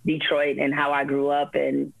Detroit and how I grew up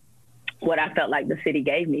and what I felt like the city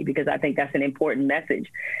gave me, because I think that's an important message.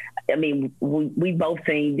 I mean, we both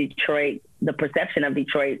seen Detroit, the perception of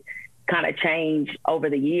Detroit kind of change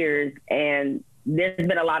over the years, and there's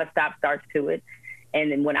been a lot of stop-starts to it.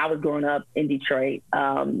 And then when I was growing up in Detroit,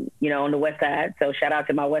 on the West Side, so shout out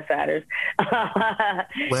to my West Siders.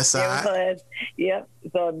 West Side?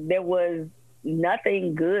 So there was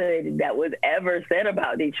nothing good that was ever said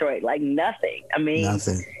about Detroit, like nothing. I mean,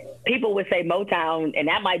 nothing. People would say Motown, and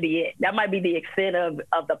that might be it. That might be the extent of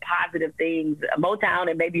the positive things. Motown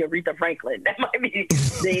and maybe Aretha Franklin. That might be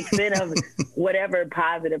the extent of whatever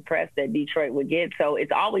positive press that Detroit would get. So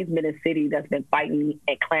it's always been a city that's been fighting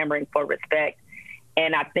and clamoring for respect.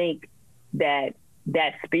 And I think that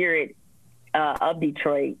spirit of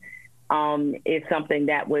Detroit is something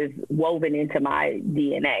that was woven into my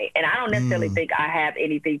DNA. And I don't necessarily think I have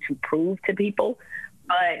anything to prove to people,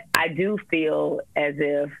 but I do feel as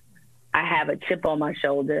if I have a chip on my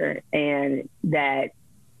shoulder, and that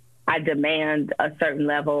I demand a certain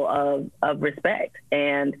level of respect.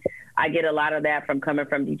 And I get a lot of that from coming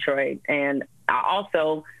from Detroit. And I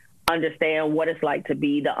also understand what it's like to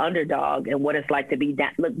be the underdog and what it's like to be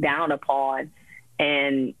looked down upon,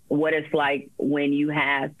 and what it's like when you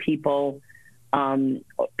have people and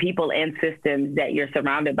systems that you're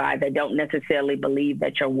surrounded by that don't necessarily believe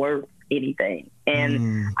that you're worth anything.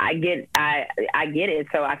 And I get it.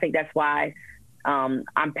 So I think that's why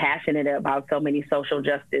I'm passionate about so many social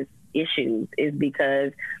justice issues, is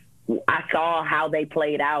because I saw how they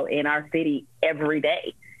played out in our city every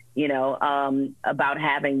day, about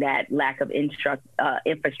having that lack of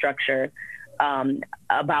infrastructure,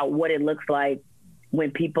 about what it looks like when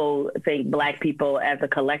people think Black people as a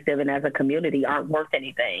collective and as a community aren't worth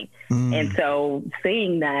anything. And so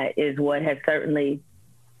seeing that is what has certainly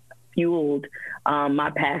fueled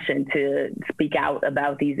my passion to speak out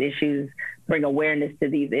about these issues, bring awareness to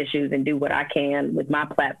these issues, and do what I can with my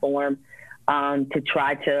platform to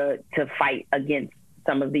try to fight against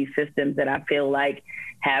some of these systems that I feel like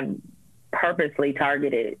have purposely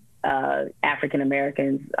targeted African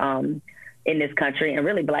Americans in this country, and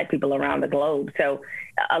really Black people around the globe. So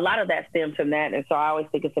a lot of that stems from that. And so I always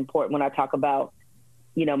think it's important when I talk about,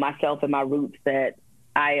 myself and my roots, that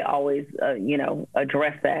I always,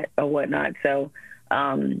 address that or whatnot. So,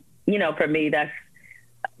 for me,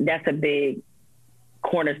 that's a big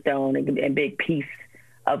cornerstone and big piece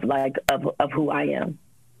of who I am.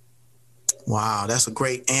 Wow, that's a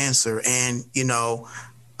great answer. And,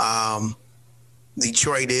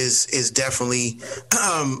 Detroit is definitely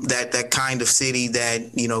that kind of city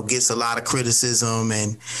that, gets a lot of criticism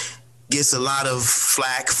and gets a lot of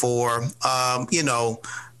flack for,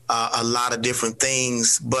 a lot of different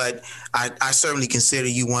things. But I certainly consider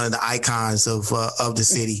you one of the icons of the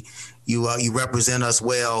city. You represent us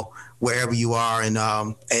well wherever you are,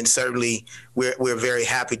 and certainly we're very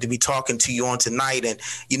happy to be talking to you on tonight. And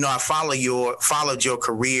I followed your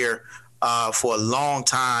career for a long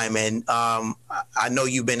time, and I know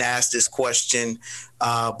you've been asked this question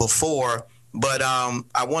before, but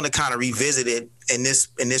I want to kind of revisit it in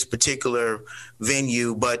this particular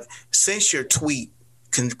venue. But since your tweet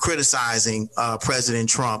criticizing President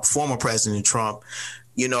Trump, former President Trump,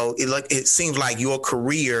 it seems like your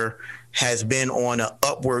career has been on an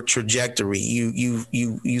upward trajectory. You've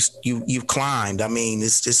climbed. I mean,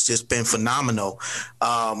 it's just been phenomenal.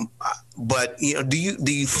 But do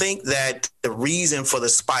you think that the reason for the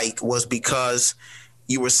spike was because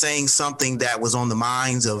you were saying something that was on the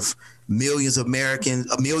minds of millions of Americans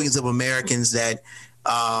that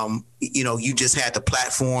you just had the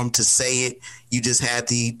platform to say it. You just had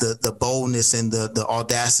the boldness and the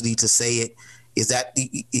audacity to say it. Is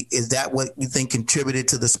that what you think contributed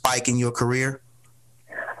to the spike in your career?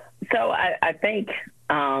 So I think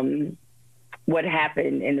what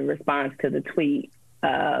happened in the response to the tweet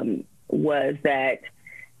was that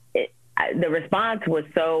the response was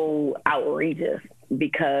so outrageous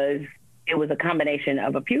because it was a combination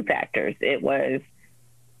of a few factors. It was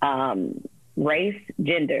race,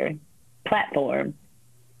 gender, platform,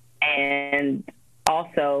 and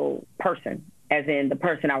also person, as in the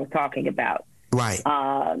person I was talking about. Right.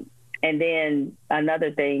 And then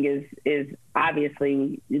another thing is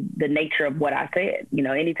obviously the nature of what I said.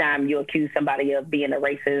 Anytime you accuse somebody of being a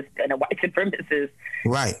racist and a white supremacist,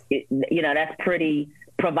 right? That's pretty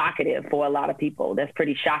provocative for a lot of people. That's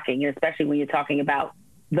pretty shocking, especially when you're talking about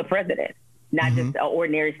the president, not just an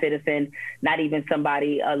ordinary citizen, not even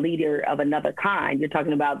somebody, a leader of another kind. You're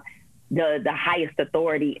talking about the highest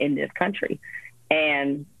authority in this country.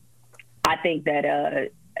 And I think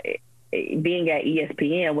that being at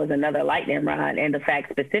ESPN was another lightning rod, and the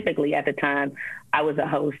fact specifically at the time I was the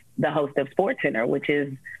host of SportsCenter, which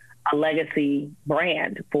is a legacy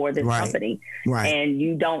brand for this company. Right. And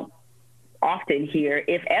you don't often hear,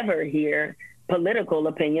 if ever hear, political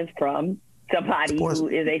opinions from somebody who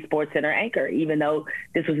is a SportsCenter anchor, even though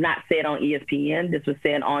this was not said on ESPN, this was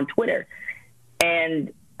said on Twitter.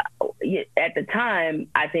 And at the time,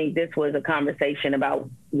 I think this was a conversation about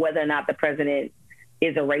whether or not the president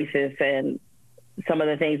is a racist, and some of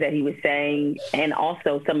the things that he was saying, and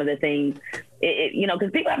also some of the things, because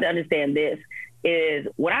people have to understand this, is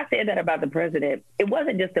when I said that about the president, it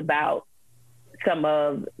wasn't just about some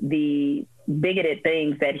of the bigoted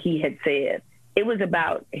things that he had said. It was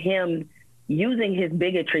about him using his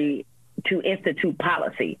bigotry to institute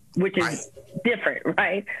policy, which is different,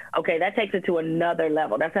 right? Okay, that takes it to another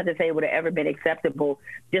level. That's not to say it would have ever been acceptable,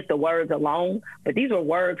 just the words alone, but these were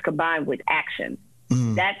words combined with action.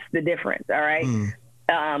 That's the difference, all right?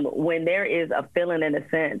 When there is a feeling in a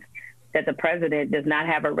sense that the president does not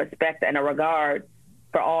have a respect and a regard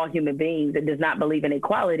for all human beings and does not believe in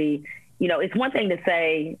equality, you know, it's one thing to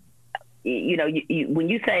say, you know, when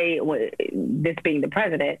you say, this being the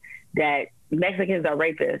president, that Mexicans are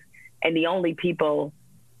rapists and the only people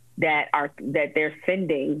that they're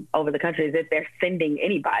sending over the country, is if they're sending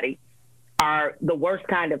anybody, are the worst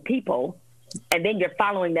kind of people. And then you're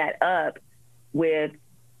following that up with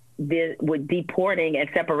deporting and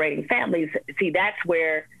separating families. See, that's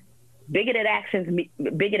where bigoted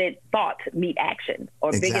bigoted thoughts meet action,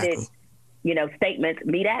 or bigoted, you know, statements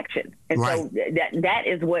meet action. And so that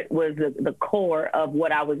is what was the core of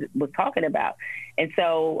what I was talking about. And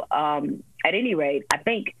so at any rate, I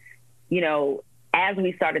think, you know, as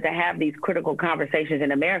we started to have these critical conversations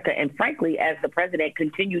in America, and frankly, as the president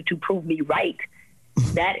continued to prove me right,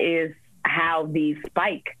 that is how the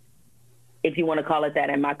spike, if you want to call it that,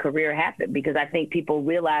 in my career happened, because I think people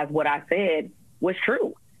realized what I said was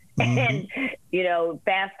true. Mm-hmm. And, you know,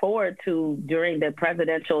 fast forward to during the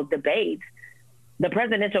presidential debates, the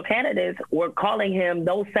presidential candidates were calling him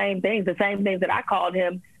those same things, the same things that I called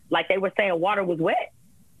him, like they were saying water was wet.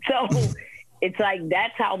 So it's like,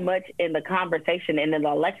 that's how much in the conversation and in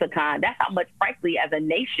the lexicon, that's how much, frankly, as a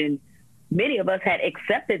nation, many of us had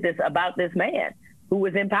accepted this about this man who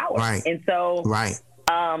was in power. Right. And so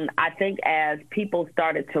I think as people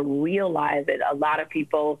started to realize it, a lot of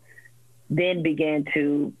people then began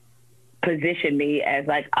to position me as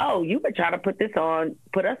like, oh, you were trying to put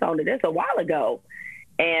us onto this a while ago.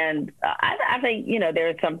 And I think, you know,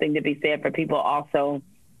 there's something to be said for people also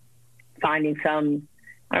finding some,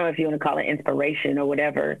 I don't know if you want to call it inspiration or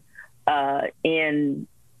whatever, in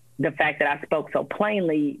the fact that I spoke so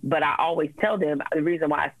plainly. But I always tell them the reason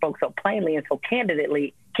why I spoke so plainly and so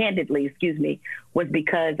candidly, was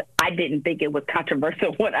because I didn't think it was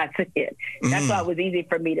controversial what I said. That's why it was easy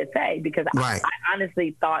for me to say, because I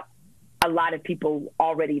honestly thought a lot of people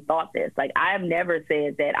already thought this. Like, I have never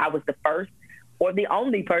said that I was the first or the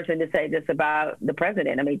only person to say this about the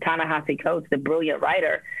president. I mean, Ta-Nehisi Coates, the brilliant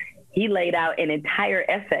writer, he laid out an entire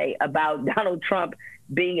essay about Donald Trump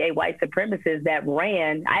being a white supremacist that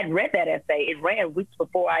ran. I'd read that essay. It ran weeks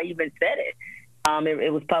before I even said it.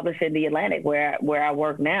 It was published in The Atlantic, where I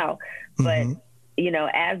work now. But, you know,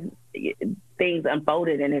 as things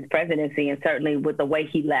unfolded in his presidency, and certainly with the way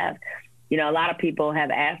he left, you know, a lot of people have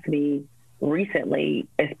asked me recently,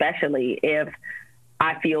 especially, if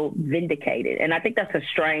I feel vindicated. And I think that's a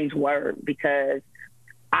strange word, because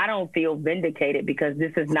I don't feel vindicated, because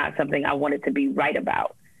this is not something I wanted to be right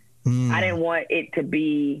about. I didn't want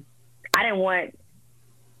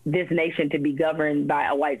this nation to be governed by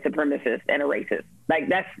a white supremacist and a racist. Like,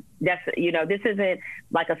 that's, you know, this isn't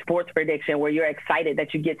like a sports prediction where you're excited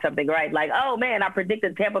that you get something right. Like, oh man, I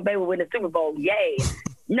predicted Tampa Bay would win the Super Bowl. Yay.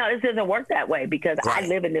 No, this doesn't work that way, because I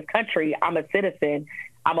live in this country. I'm a citizen.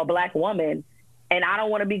 I'm a Black woman, and I don't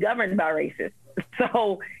want to be governed by racists.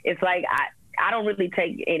 So it's like, I don't really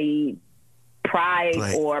take any pride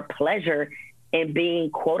or pleasure in being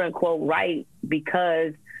quote unquote right,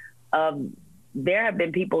 because there have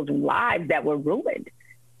been people's lives that were ruined,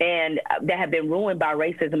 and that have been ruined by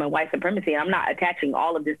racism and white supremacy. And I'm not attaching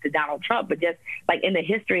all of this to Donald Trump, but just like in the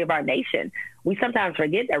history of our nation, we sometimes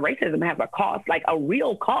forget that racism has a cost, like a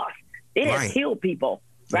real cost. It has killed people,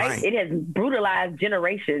 right? It has brutalized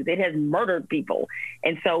generations. It has murdered people.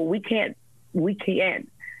 And so we can't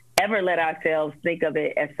ever let ourselves think of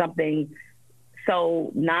it as something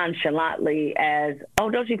so nonchalantly as, oh,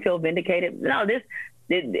 don't you feel vindicated? No,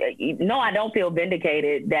 I don't feel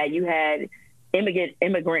vindicated that you had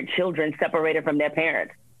immigrant children separated from their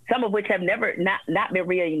parents, some of which have never not been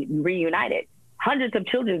reunited. Hundreds of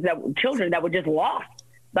children that were just lost.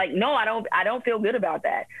 Like, no, I don't feel good about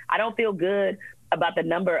that. I don't feel good about the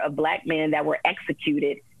number of Black men that were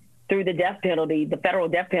executed through the death penalty, the federal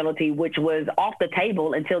death penalty, which was off the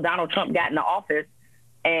table until Donald Trump got into office.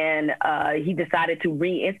 And he decided to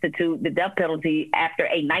reinstitute the death penalty after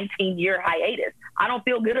a 19-year hiatus. I don't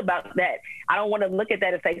feel good about that. I don't want to look at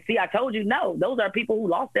that and say, see, I told you. No, those are people who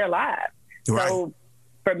lost their lives. Right. So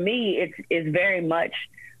for me, it's very much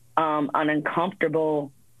an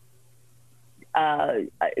uncomfortable,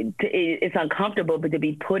 it's uncomfortable, but to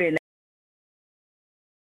be put in.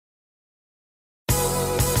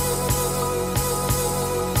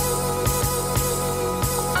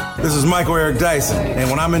 This is Michael Eric Dyson, and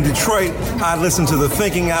when I'm in Detroit, I listen to the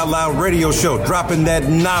Thinking Out Loud radio show, dropping that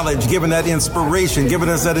knowledge, giving that inspiration, giving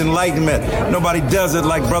us that enlightenment. Nobody does it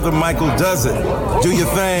like Brother Michael does it. Do your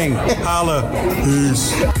thing. Holla.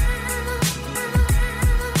 Peace.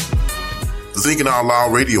 The Thinking Out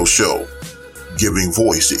Loud radio show, giving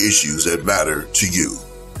voice to issues that matter to you.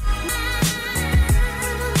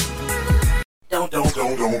 Don't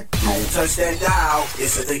touch that dial.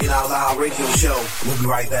 It's the Thinking Out Loud radio show. We'll be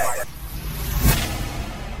right back.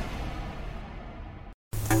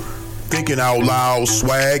 Thinking Out Loud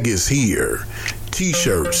swag is here.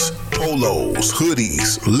 T-shirts, polos,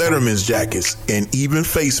 hoodies, Letterman's jackets, and even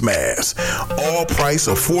face masks. All priced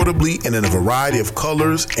affordably and in a variety of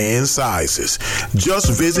colors and sizes.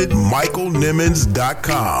 Just visit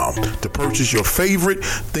michaelnimmons.com to purchase your favorite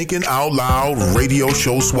Thinking Out Loud radio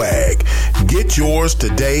show swag. Get yours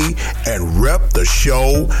today and rep the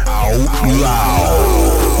show out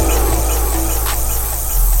loud.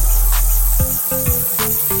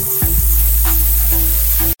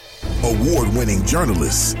 Award-winning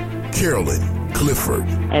journalist Carolyn Clifford.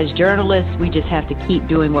 As journalists, we just have to keep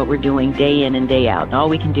doing what we're doing day in and day out. And all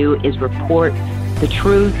we can do is report the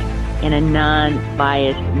truth in a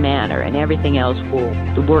non-biased manner, and everything else will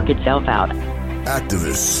work itself out.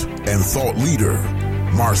 Activist and thought leader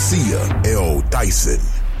Marcia L. Dyson.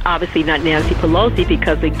 Obviously not Nancy Pelosi,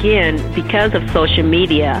 because of social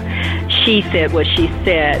media, she said what she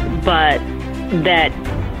said, but that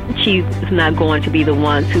she's not going to be the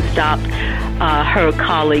ones who stopped her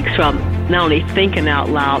colleagues from not only thinking out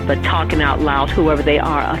loud, but talking out loud, whoever they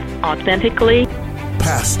are, authentically.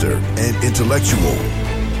 Pastor and intellectual,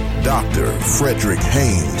 Dr. Frederick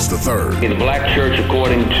Haynes III. The Black Church,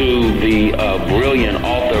 according to the brilliant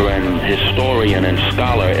author and historian and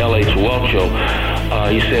scholar L.H. Welcho,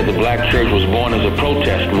 he said the Black Church was born as a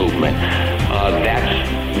protest movement.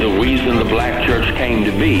 That's the reason the Black Church came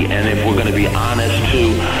to be. And if we're going to be honest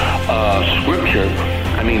to Scripture,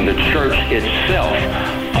 I mean, the church itself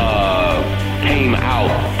came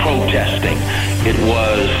out protesting. It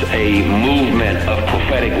was a movement of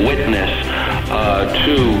prophetic witness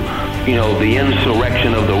to, the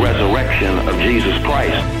insurrection of the resurrection of Jesus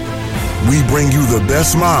Christ. We bring you the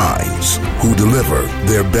best minds who deliver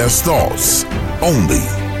their best thoughts only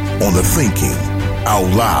on the Thinking Out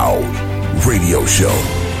Loud radio show.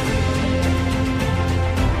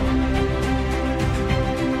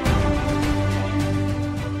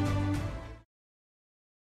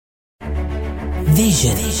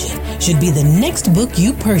 Vision should be the next book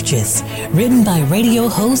you purchase. Written by radio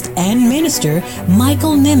host and minister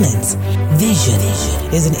Michael Nimmons. Vision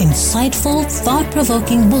is an insightful,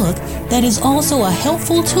 thought-provoking book that is also a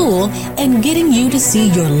helpful tool in getting you to see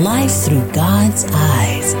your life through God's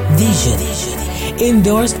eyes. Vision.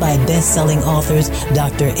 Endorsed by best-selling authors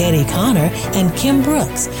Dr. Eddie Connor and Kim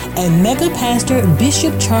Brooks and mega pastor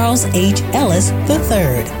Bishop Charles H. Ellis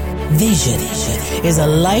III. Vision is a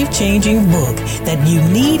life-changing book that you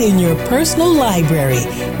need in your personal library.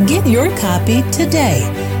 Get your copy today.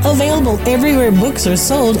 Available everywhere books are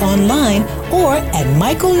sold online or at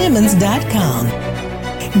michaelnimmons.com.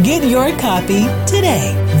 Get your copy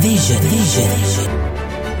today. Vision.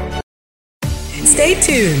 Stay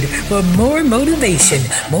tuned for more motivation,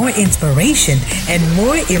 more inspiration, and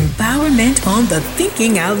more empowerment on the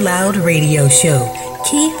Thinking Out Loud radio show.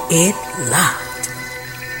 Keep it locked.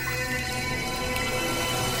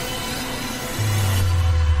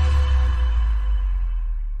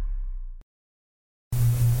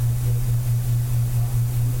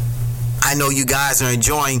 I know you guys are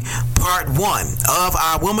enjoying part 1 of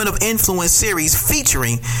our Women of Influence series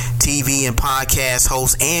featuring TV and podcast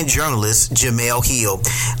host and journalist Jemele Hill.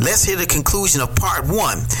 Let's hear the conclusion of part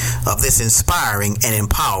 1 of this inspiring and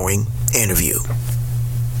empowering interview.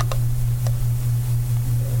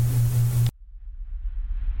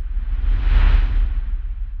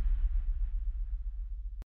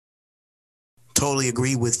 Totally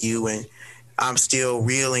agree with you, and I'm still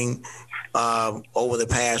reeling over the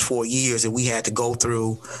past 4 years that we had to go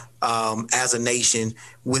through as a nation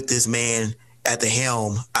with this man at the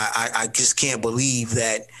helm. I just can't believe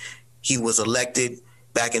that he was elected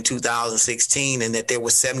back in 2016 and that there were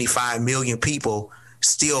 75 million people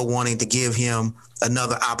still wanting to give him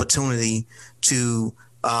another opportunity to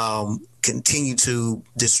continue to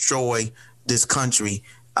destroy this country.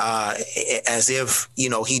 As if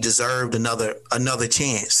he deserved another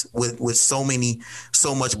chance with so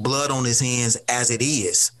much blood on his hands as it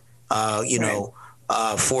is.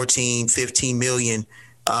 14, 15 million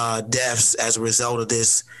deaths as a result of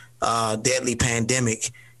this deadly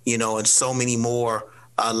pandemic. And so many more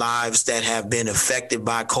lives that have been affected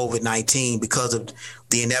by COVID-19 because of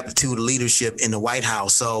the ineptitude of leadership in the White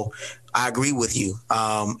House. So I agree with you,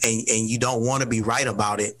 and you don't want to be right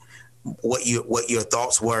about it. What your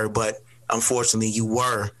thoughts were, but unfortunately you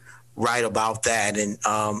were right about that, and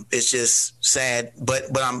it's just sad. But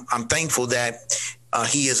I'm thankful that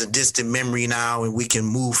he is a distant memory now, and we can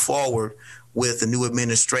move forward with the new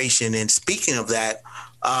administration. And speaking of that,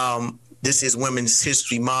 this is Women's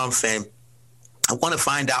History Month, and I want to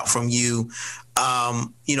find out from you, how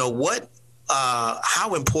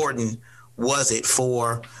important was it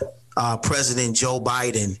for President Joe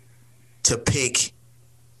Biden to pick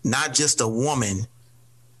not just a woman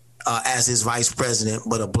as his vice president,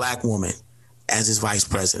 but a black woman as his vice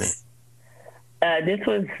president? This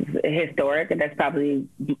was historic, and that's probably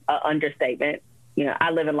an understatement.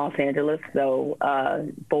 I live in Los Angeles, so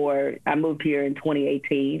I moved here in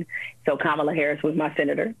 2018. So Kamala Harris was my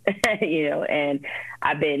senator, and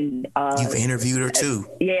I've been. You've interviewed her too.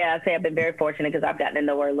 Yeah, I'd say I've been very fortunate because I've gotten to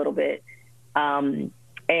know her a little bit, and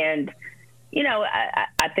I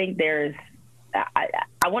think there's.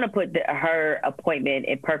 I want to put her appointment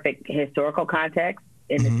in perfect historical context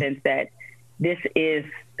in the sense that this is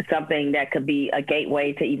something that could be a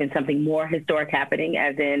gateway to even something more historic happening,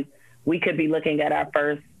 as in we could be looking at our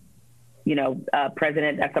first,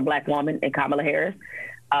 president that's a black woman in Kamala Harris.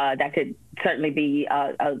 That could certainly be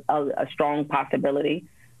a strong possibility.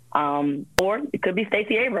 Or it could be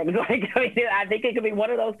Stacey Abrams. I think it could be one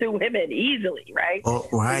of those two women easily, right? Oh,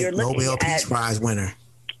 right. Nobel Peace Prize winner.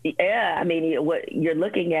 Yeah, I mean, you're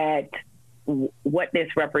looking at what this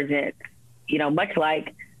represents. Much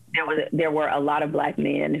like there were a lot of black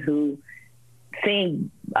men who, seeing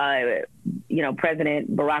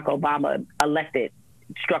President Barack Obama elected,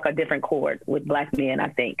 struck a different chord with black men, I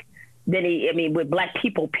think, with black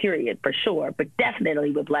people, period, for sure, but definitely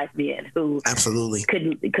with black men who absolutely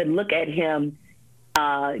could look at him,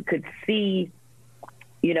 could see,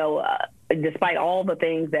 despite all the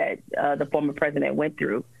things that the former president went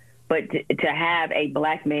through, but to have a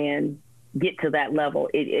black man get to that level,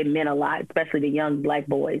 it meant a lot, especially the young black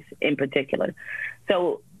boys in particular.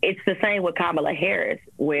 So it's the same with Kamala Harris,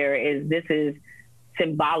 whereas this is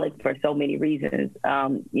symbolic for so many reasons.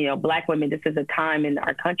 Black women, this is a time in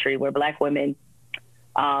our country where black women,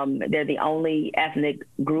 they're the only ethnic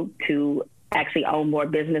group to actually own more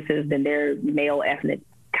businesses than their male ethnic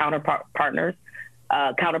counterparts.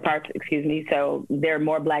 So there are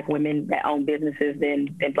more black women that own businesses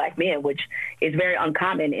than black men, which is very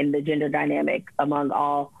uncommon in the gender dynamic among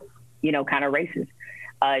all, kind of races.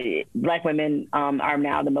 Black women are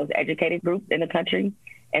now the most educated group in the country.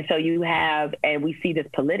 And so you have, and we see this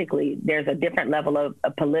politically, there's a different level of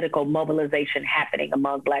political mobilization happening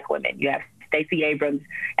among black women. You have Stacey Abrams,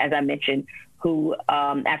 as I mentioned, who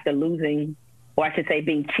after losing, or I should say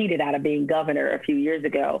being cheated out of being governor a few years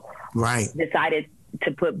ago, decided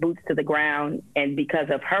to put boots to the ground. And because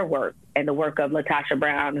of her work and the work of LaTosha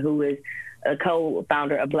Brown, who is a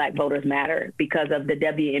co-founder of Black Voters Matter, because of the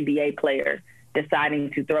WNBA players deciding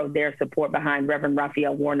to throw their support behind Reverend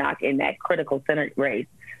Raphael Warnock in that critical Senate race.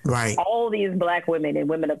 Right. All these black women and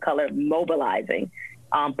women of color mobilizing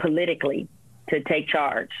politically to take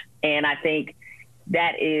charge. And I think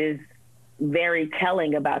that is very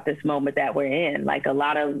telling about this moment that we're in. Like, a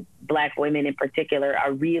lot of black women in particular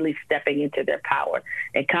are really stepping into their power.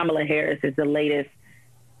 And Kamala Harris is the latest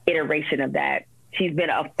iteration of that. She's been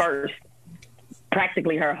a first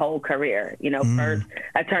practically her whole career, first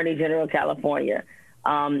Attorney General of California.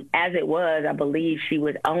 As it was, I believe she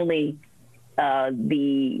was only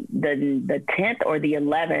the 10th or the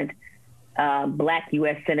 11th black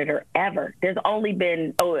U.S. senator ever. There's only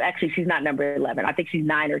been, actually, she's not number 11. I think she's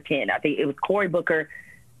 9 or 10. I think it was Cory Booker,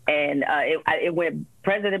 and it went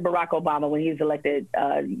President Barack Obama when he was elected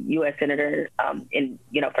U.S. senator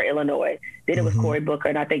for Illinois. Then it was Cory Booker,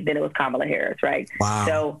 and I think then it was Kamala Harris, right? Wow.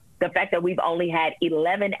 So the fact that we've only had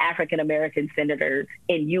 11 African-American senators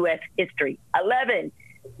in U.S. history, 11.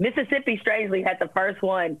 Mississippi, strangely, had the first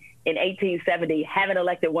one in 1870, haven't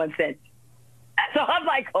elected one since. So I'm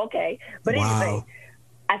like, okay. But anyway,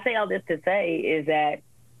 I say all this to say is that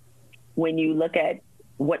when you look at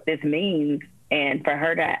what this means, and for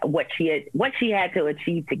her to what she had to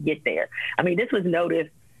achieve to get there. I mean, this was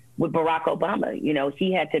noticed with Barack Obama.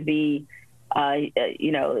 He had to be,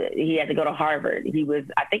 he had to go to Harvard.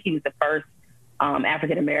 I think he was the first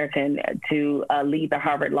African American to lead the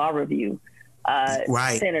Harvard Law Review.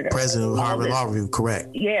 Senator, president of Harvard Law Review, correct?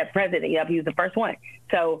 Yeah, president. Yep, he was the first one.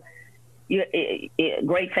 So,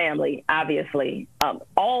 great family, obviously.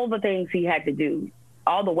 All the things he had to do,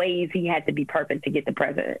 all the ways he had to be perfect to get the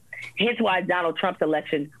president. Hence why Donald Trump's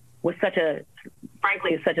election was such a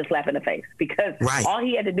slap in the face, because all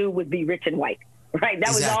he had to do was be rich and white. Right, that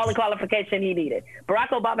was all the qualification he needed. Barack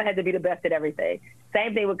Obama had to be the best at everything.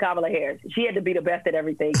 Same thing with Kamala Harris. She had to be the best at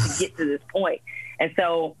everything to get to this point. And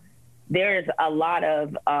so there's a lot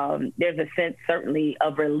of, there's a sense certainly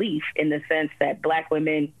of relief in the sense that black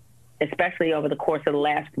women, especially over the course of the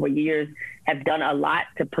last 4 years, have done a lot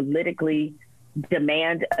to politically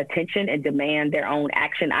demand attention and demand their own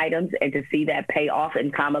action items, and to see that pay off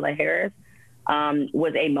in Kamala Harris.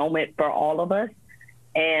 was a moment for all of us.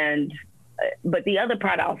 And but the other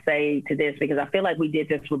part I'll say to this, because I feel like we did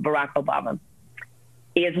this with Barack Obama,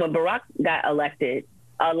 is when Barack got elected,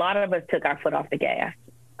 a lot of us took our foot off the gas.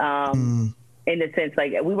 In the sense,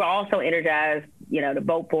 like, we were also energized, to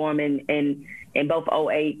vote for him in both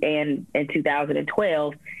 2008 and in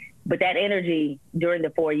 2012. But that energy during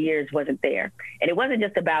the 4 years wasn't there. And it wasn't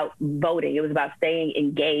just about voting. It was about staying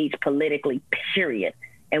engaged politically, period.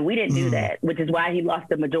 And we didn't do that, which is why he lost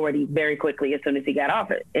the majority very quickly as soon as he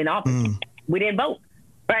got in office. We didn't vote,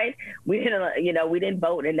 right? We didn't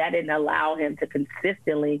vote, and that didn't allow him to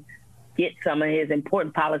consistently get some of his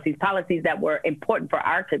important policies that were important for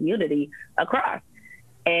our community across.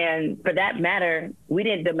 And for that matter, we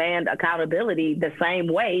didn't demand accountability the same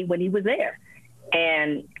way when he was there.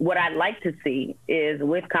 And what I'd like to see is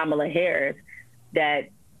with Kamala Harris that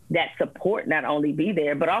support not only be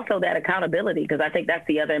there, but also that accountability, because I think that's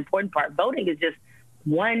the other important part. Voting is just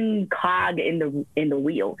one cog in the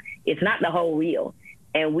wheel. It's not the whole wheel.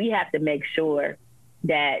 And we have to make sure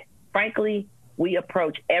that, frankly, we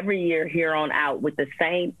approach every year here on out with the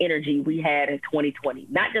same energy we had in 2020,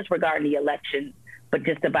 not just regarding the election, but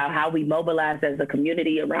just about how we mobilized as a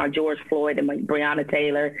community around George Floyd and Breonna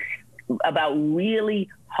Taylor, about really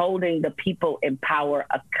holding the people in power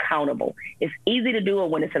accountable. It's easy to do it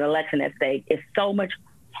when it's an election at stake. It's so much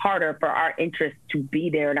harder for our interest to be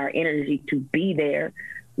there and our energy to be there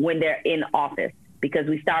when they're in office, because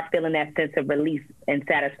we start feeling that sense of release and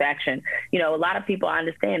satisfaction. A lot of people, I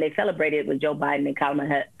understand, they celebrated when Joe Biden and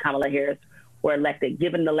Kamala Harris were elected.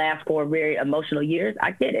 Given the last 4 very emotional years,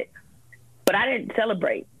 I get it. But I didn't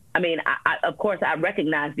celebrate. I mean, of course, I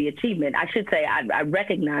recognize the achievement. I should say I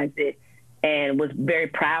recognized it and was very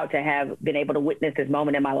proud to have been able to witness this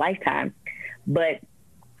moment in my lifetime. But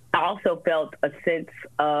I also felt a sense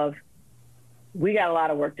of, we got a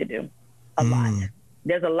lot of work to do, a lot.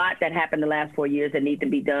 There's a lot that happened the last 4 years that need to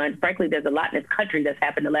be done. Frankly, there's a lot in this country that's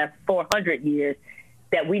happened the last 400 years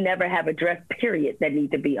that we never have addressed, period, that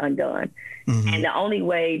need to be undone. And the only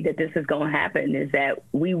way that this is going to happen is that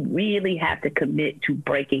we really have to commit to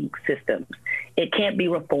breaking systems. It can't be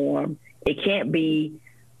reform. It can't be,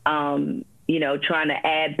 trying to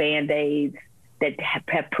add Band-Aids that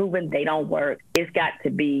have proven they don't work. It's got to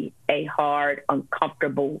be a hard,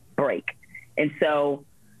 uncomfortable break. And so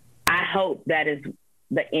I hope that is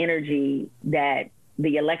the energy that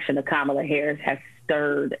the election of Kamala Harris has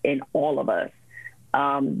stirred in all of us.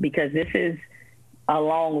 Because this is a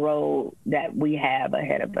long road that we have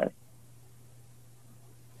ahead of us.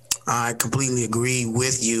 I completely agree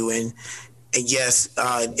with you, and yes,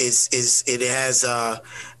 it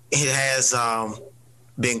has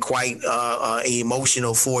been quite an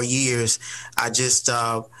emotional 4 years. I just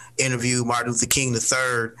interviewed Martin Luther King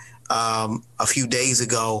III a few days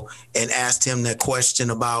ago and asked him that question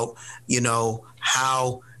about,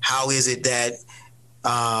 how is it that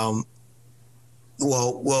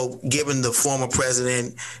given the former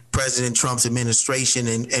President Trump's administration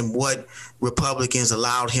and what Republicans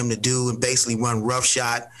allowed him to do and basically run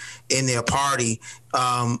roughshod in their party,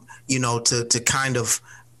 to kind of,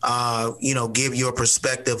 give your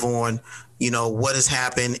perspective on, what has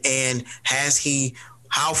happened and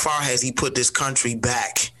how far has he put this country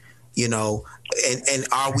back, and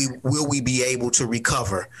will we be able to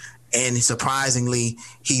recover? And surprisingly,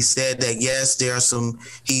 he said that, yes,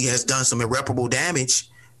 he has done some irreparable damage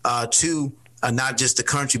to not just the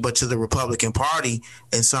country, but to the Republican Party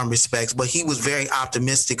in some respects. But he was very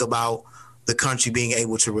optimistic about the country being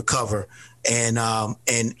able to recover and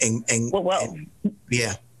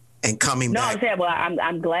coming back. I'm saying,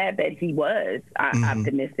 I'm glad that he was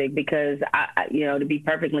optimistic because, to be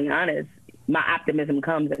perfectly honest, my optimism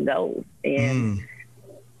comes and goes. And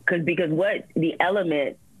because what the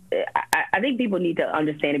element, I think people need to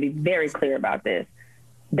understand and be very clear about this.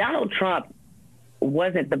 Donald Trump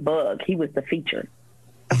wasn't the bug. He was the feature.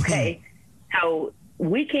 Okay. So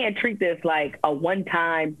we can't treat this like a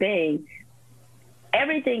one-time thing.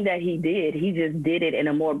 Everything that he did, he just did it in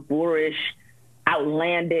a more boorish,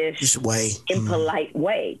 outlandish, impolite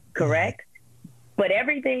way. Correct. But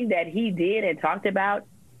everything that he did and talked about,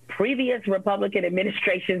 previous Republican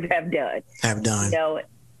administrations have done.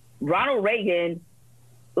 Ronald Reagan,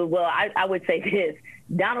 I would say this: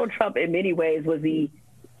 Donald Trump, in many ways, was the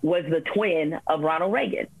twin of Ronald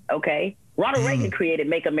Reagan. Okay, Ronald Reagan created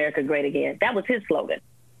 "Make America Great Again." That was his slogan,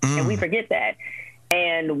 and we forget that.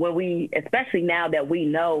 And when especially now that we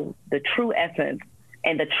know the true essence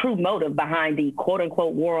and the true motive behind the "quote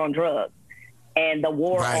unquote" war on drugs and the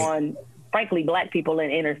war on, frankly, Black people in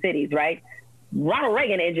inner cities, right? Ronald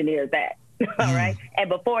Reagan engineered that, all right. And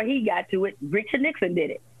before he got to it, Richard Nixon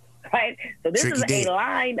did it. right? So this is a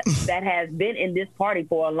line that has been in this party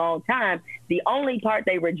for a long time. The only part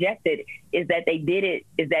they rejected is that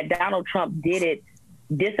Donald Trump did it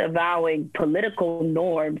disavowing political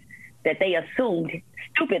norms that they assumed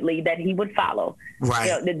stupidly that he would follow. Right.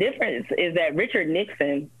 You know, the difference is that Richard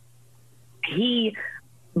Nixon, he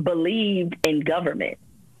believed in government.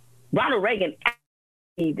 Ronald Reagan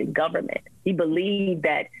believed in government. He believed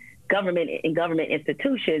that government and government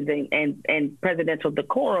institutions and presidential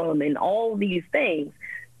decorum and all these things.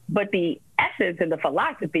 But the essence and the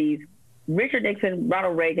philosophies, Richard Nixon,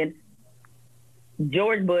 Ronald Reagan,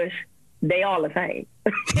 George Bush, they all the same.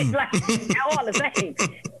 Like, they're all the same.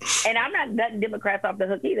 And I'm not letting Democrats off the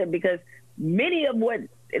hook either, because many of what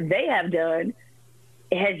they have done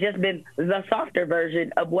has just been the softer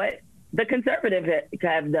version of what the conservatives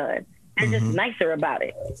have done. They're just nicer about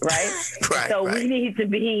it, right? We need to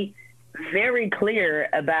be very clear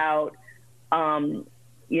about,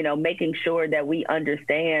 making sure that we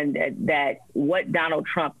understand that what Donald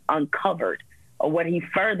Trump uncovered, or what he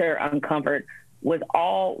further uncovered, was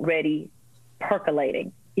already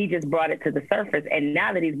percolating. He just brought it to the surface. And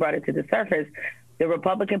now that he's brought it to the surface, the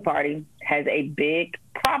Republican Party has a big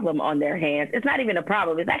problem on their hands. It's not even a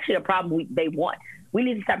problem. It's actually a problem they want. We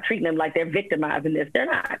need to stop treating them like they're victimizing this. They're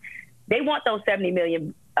not. They want those 70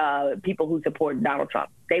 million people who support Donald Trump.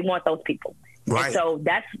 They want those people. Right. And so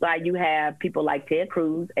that's why you have people like Ted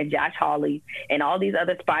Cruz and Josh Hawley and all these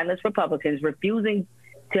other spineless Republicans refusing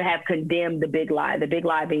to have condemned the big lie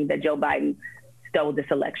being that Joe Biden stole this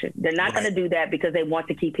election. They're not going to do that because they want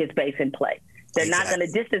to keep his base in play. They're not going to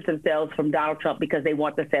distance themselves from Donald Trump because they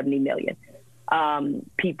want the 70 million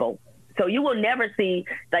people. So you will never see,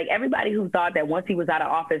 like, everybody who thought that once he was out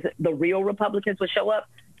of office, the real Republicans would show up.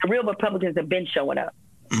 The real Republicans have been showing up.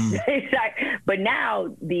 But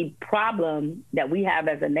now the problem that we have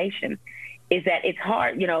as a nation is that it's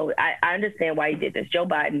hard. I understand why he did this. Joe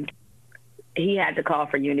Biden, he had to call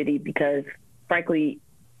for unity because, frankly,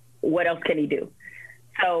 what else can he do?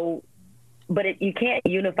 So, but you can't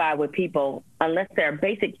unify with people unless there are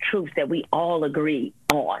basic truths that we all agree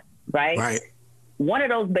on, right? Right. One of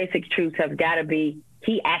those basic truths has got to be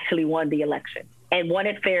he actually won the election and won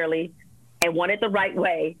it fairly and won it the right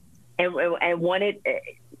way and won it.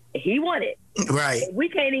 He won it. Right. If we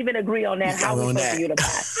can't even agree on that. How are we supposed to unify?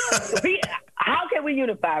 How can we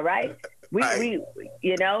unify, right?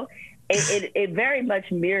 It very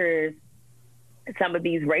much mirrors some of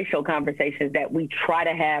these racial conversations that we try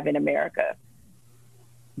to have in America.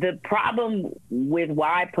 The problem with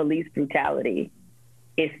why police brutality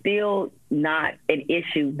is still not an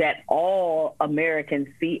issue that all Americans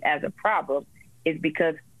see as a problem is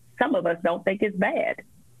because some of us don't think it's bad.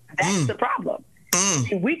 That's the problem.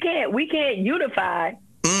 We can't unify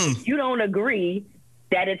if you don't agree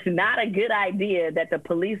that it's not a good idea that the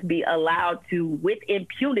police be allowed to, with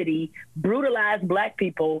impunity, brutalize Black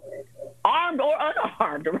people, armed or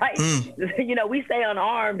unarmed, right? We say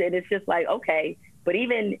unarmed, and it's just like, okay, but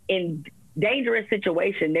even in dangerous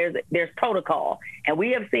situations, there's protocol. And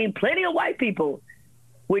we have seen plenty of white people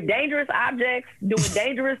with dangerous objects, doing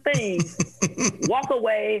dangerous things, walk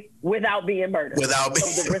away without being murdered.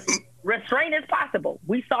 Restraint is possible.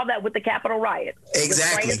 We saw that with the Capitol riot.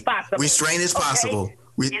 Exactly. Restraint is possible. Okay?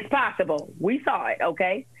 It's possible. We saw it,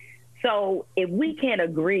 okay? So if we can't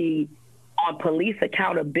agree on police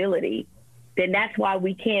accountability, then that's why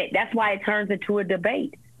it turns into a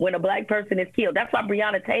debate when a Black person is killed. That's why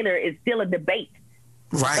Breonna Taylor is still a debate,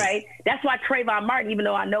 right? That's why Trayvon Martin, even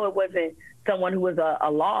though I know it wasn't someone who was a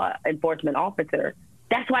law enforcement officer,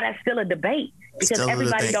 that's why that's still a debate, because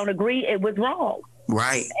everybody don't agree it was wrong.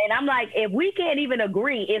 Right. And I'm like, if we can't even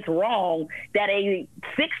agree it's wrong that a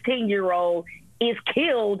 16-year-old is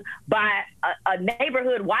killed by a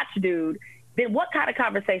neighborhood watch dude, then what kind of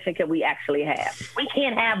conversation can we actually have? We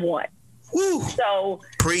can't have one. Woo. So,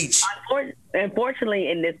 preach. Unfortunately,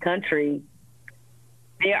 in this country,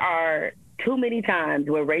 there are too many times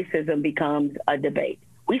where racism becomes a debate.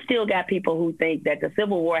 We still got people who think that the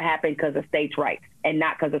Civil War happened because of states' rights and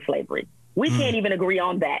not because of slavery. We can't even agree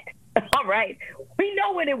on that. All right. We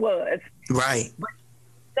know what it was. Right.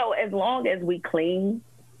 So as long as we cling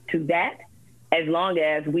to that, as long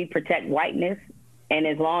as we protect whiteness, and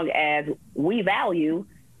as long as we value,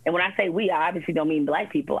 and when I say we, I obviously don't mean Black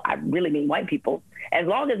people, I really mean white people. As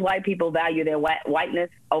long as white people value their whiteness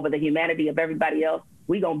over the humanity of everybody else,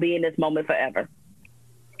 we're going to be in this moment forever.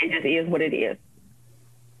 It just is what it is.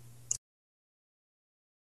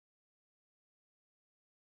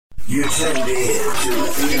 You're tuned in to the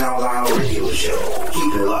Thinking Out Loud Radio Show.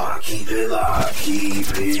 Keep it locked, keep it locked, keep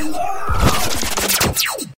it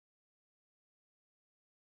locked.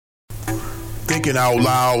 Thinking Out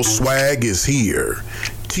Loud swag is here.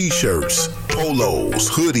 T-shirts, polos,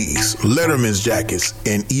 hoodies, Letterman's jackets,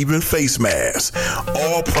 and even face masks.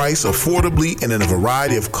 All priced affordably and in a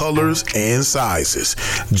variety of colors and sizes.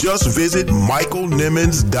 Just visit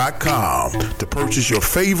michaelnimmons.com to purchase your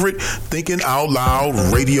favorite Thinking Out Loud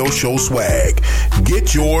radio show swag.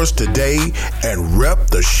 Get yours today and rep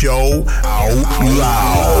the show out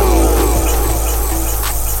loud.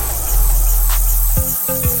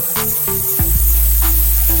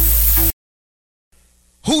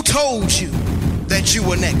 Who told you that you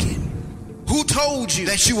were naked? Who told you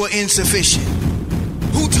that you were insufficient?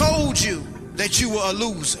 Who told you that you were a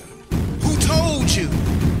loser? Who told you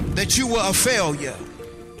that you were a failure?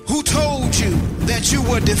 Who told you that you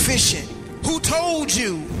were deficient? Who told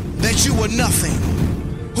you that you were nothing?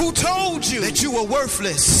 Who told you that you were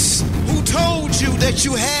worthless? Who told you that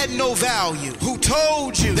you had no value? Who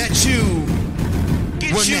told you that you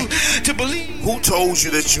were naked? To believe? Who Told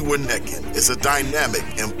You That You Were Naked is a dynamic,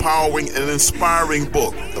 empowering, and inspiring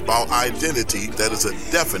book about identity that is a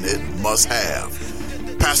definite must-have.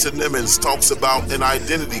 Pastor Nimmons talks about an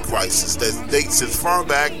identity crisis that dates as far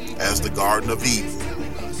back as the Garden of Eden.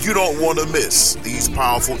 You don't want to miss these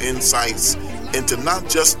powerful insights into not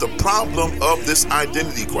just the problem of this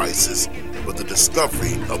identity crisis, but the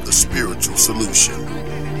discovery of the spiritual solution.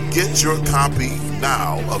 Get your copy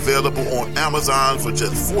now, available on Amazon for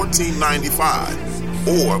just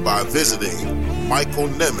 $14.95 or by visiting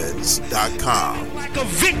michaelnimmons.com. Like a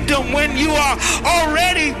victim when you are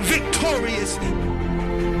already victorious.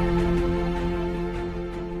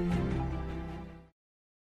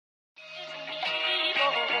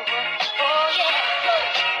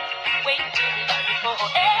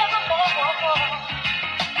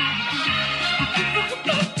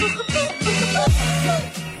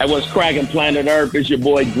 Hey, what's cracking, Planet Earth? It's your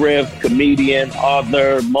boy Griff, comedian,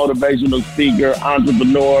 author, motivational speaker,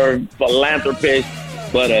 entrepreneur, philanthropist,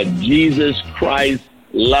 but a Jesus Christ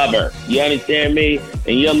lover. You understand me?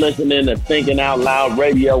 And you're listening to Thinking Out Loud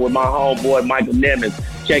Radio with my homeboy Michael Nimmons.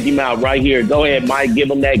 Check him out right here. Go ahead, Mike. Give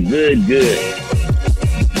him that good.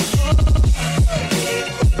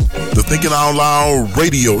 The Thinking Out Loud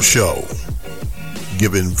Radio Show,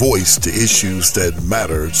 giving voice to issues that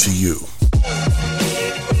matter to you.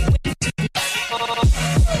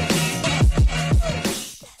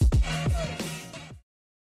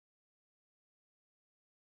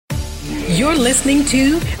 You're listening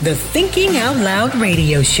to the Thinking Out Loud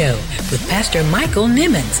Radio Show with Pastor Michael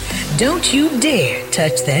Nimmons. Don't you dare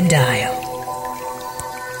touch that dial.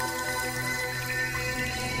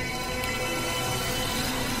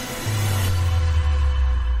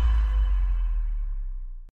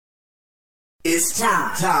 It's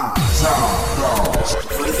time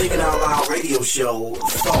for the Thinking Out Loud Radio Show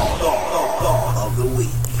Thought of the Week.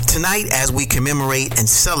 Tonight, as we commemorate and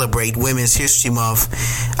celebrate Women's History Month,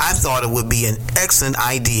 I thought it would be an excellent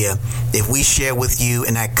idea if we share with you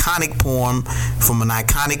an iconic poem from an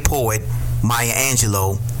iconic poet, Maya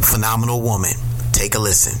Angelou, Phenomenal Woman. Take a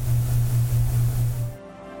listen.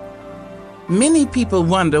 Many people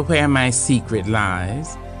wonder where my secret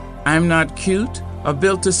lies. I'm not cute or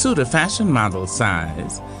built to suit a fashion model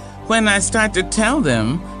size. When I start to tell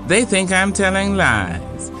them, they think I'm telling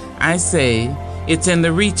lies. I say, it's in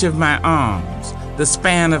the reach of my arms, the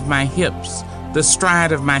span of my hips, the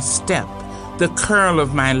stride of my step, the curl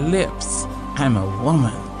of my lips. I'm a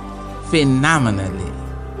woman, phenomenally.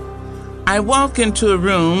 I walk into a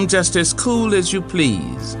room just as cool as you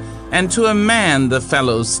please, and to a man the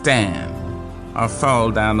fellows stand or fall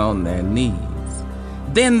down on their knees.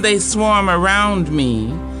 Then they swarm around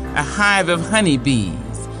me, a hive of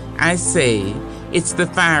honeybees. I say, it's the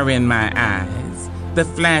fire in my eyes, the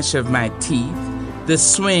flash of my teeth, the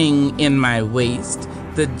swing in my waist,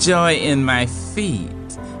 the joy in my feet.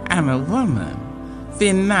 I'm a woman,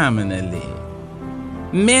 phenomenally.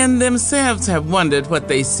 Men themselves have wondered what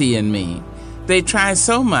they see in me. They try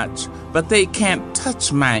so much, but they can't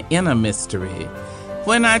touch my inner mystery.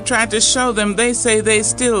 When I try to show them, they say they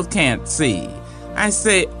still can't see. I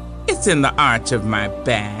say, it's in the arch of my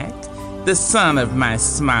back, the sun of my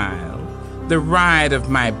smile, the ride of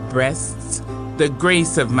my breasts, the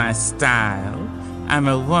grace of my style. I'm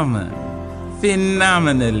a woman,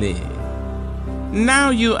 phenomenally. Now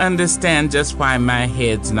you understand just why my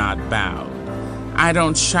head's not bowed. I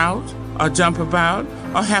don't shout or jump about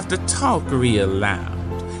or have to talk real loud.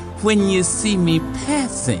 When you see me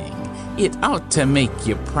passing, it ought to make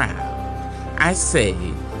you proud. I say,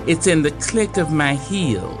 it's in the click of my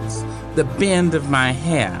heels, the bend of my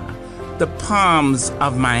hair, the palms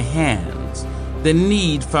of my hands, the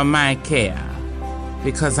need for my care.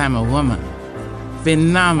 Because I'm a woman,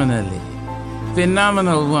 phenomenally.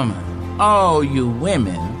 Phenomenal Woman, All You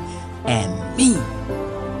Women, and Me.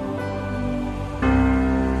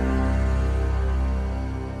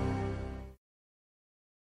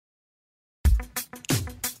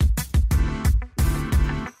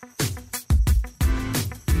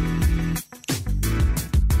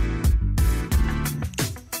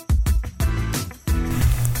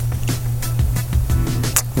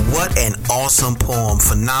 What an awesome poem,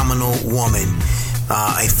 Phenomenal Woman.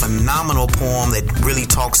 A phenomenal poem that really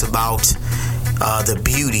talks about the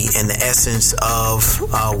beauty and the essence of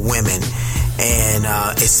women, and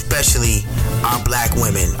especially our black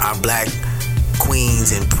women, our black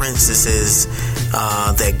queens and princesses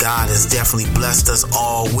that God has definitely blessed us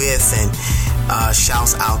all with. And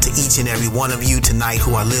shouts out to each and every one of you tonight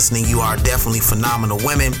who are listening. You are definitely phenomenal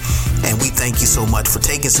women, and we thank you so much for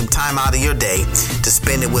taking some time out of your day to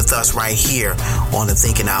spend it with us right here on the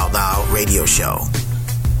Thinking Out Loud radio show.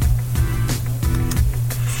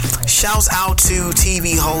 Shouts out to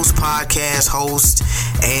TV host, podcast host,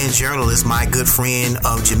 and journalist, my good friend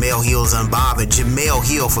of Jemele Hill's Unbothered, Jemele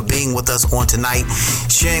Hill, for being with us on tonight,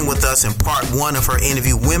 sharing with us in part one of her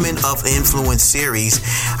interview, Women of Influence series.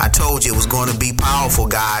 I told you it was going to be powerful,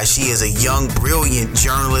 guys. She is a young, brilliant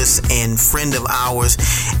journalist and friend of ours,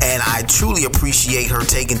 and I truly appreciate her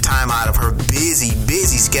taking time out of her busy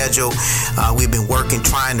schedule. We've been working,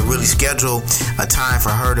 trying to really schedule a time for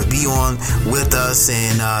her to be on with us,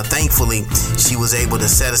 and thankfully she was able to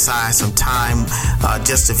set aside some time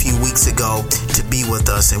just a few weeks ago to be with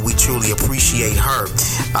us, and we truly appreciate her.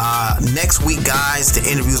 Next week, guys, the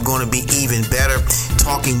interview is going to be even better,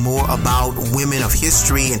 talking more about women of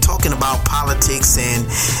history and talking about politics, and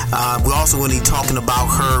we're also going to be talking about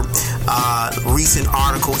her recent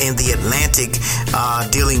article in The Atlantic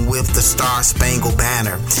dealing with the Star Spangled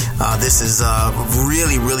Banner. This is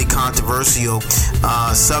really, really controversial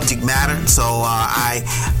subject matter, so I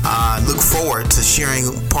look forward to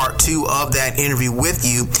sharing part two of that interview with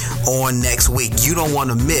you on next week. You don't want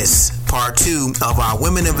to miss part two of our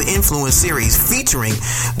Women of Influence series featuring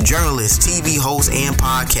journalist, TV host, and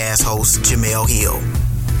podcast host Jemele Hill.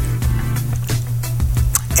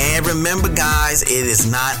 And remember, guys, it is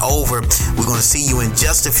not over. We're going to see you in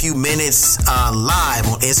just a few minutes live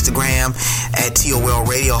on Instagram at TOL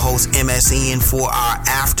Radio Host MSN for our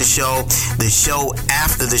after show, the show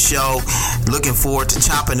after the show. Looking forward to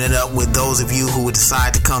chopping it up with those of you who would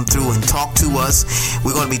decide to come through and talk to us.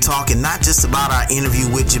 We're going to be talking not just about our interview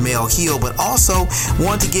with Jemele Hill, but also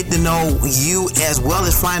want to get to know you as well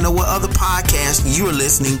as find out what other podcasts you're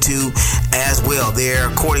listening to as well. There,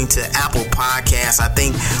 according to Apple Podcasts, I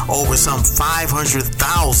think over some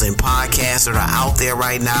 500,000 podcasts that are out there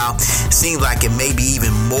right now. Seems like it may be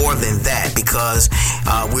even more than that, because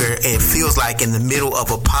it feels like in the middle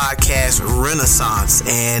of a podcast renaissance,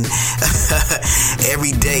 and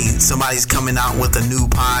every day somebody's coming out with a new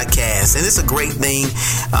podcast, and it's a great thing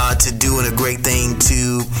to do and a great thing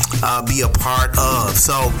to be a part of.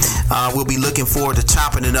 So we'll be looking forward to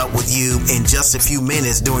chopping it up with you in just a few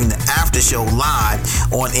minutes during the after show live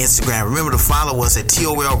on Instagram. Remember to follow us at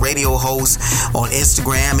TOL Radio Host on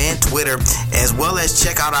Instagram and Twitter, as well as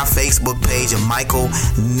check out our Facebook page of Michael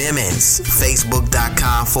Nimmons,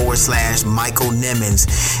 facebook.com/Michael Nimmons.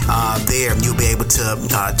 There you'll be able to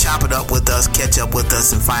chop it up with us, catch up with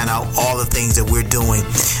us, and find out all the things that we're doing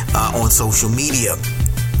on social media.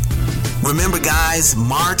 Remember, guys,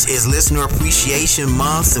 March is Listener Appreciation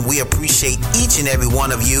Month, and we appreciate each and every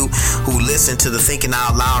one of you who listen to the Thinking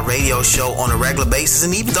Out Loud radio show on a regular basis,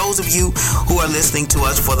 and even those of you who are listening to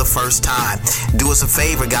us for the first time. Do us a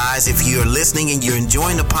favor, guys. If you're listening and you're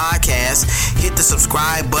enjoying the podcast, hit the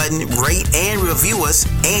subscribe button, rate and review us,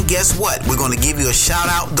 and guess what? We're going to give you a shout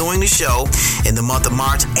out during the show in the month of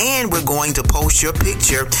March, and we're going to post your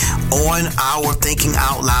picture on our Thinking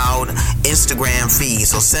Out Loud Instagram feed.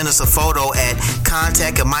 So send us a photo at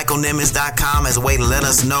contact@michaelnimmons.com as a way to let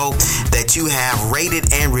us know that you have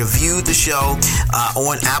rated and reviewed the show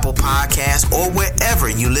on Apple Podcasts or wherever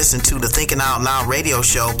you listen to the Thinking Out Loud radio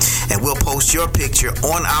show, and we'll post your picture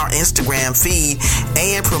on our Instagram feed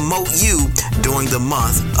and promote you during the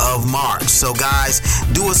month of March. So guys,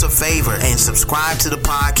 do us a favor and subscribe to the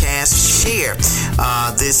podcast. Share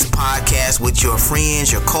this podcast with your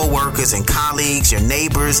friends, your co-workers and colleagues, your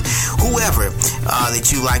neighbors, whoever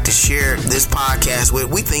that you like to share share this podcast with.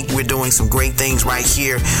 We think we're doing some great things right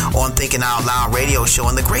here on Thinking Out Loud Radio Show.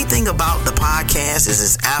 And the great thing about the podcast is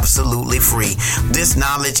it's absolutely free. This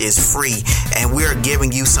knowledge is free. And we're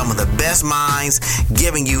giving you some of the best minds,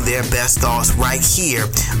 giving you their best thoughts right here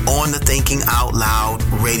on the Thinking Out Loud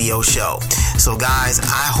Radio Show. So guys,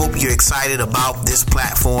 I hope you're excited about this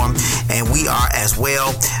platform, and we are as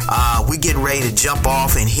well. We're getting ready to jump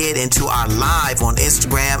off and head into our live on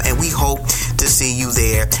Instagram, and we hope to see you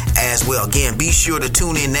there as well. Again, be sure to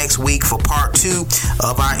tune in next week for part 2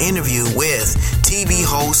 of our interview with TV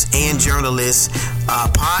host and journalist,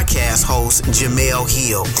 podcast host Jemele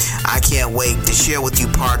Hill. I can't wait to share with you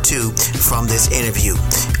part 2 from this interview.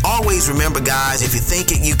 Always remember, guys, if you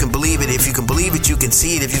think it, you can believe it. If you can believe it, you can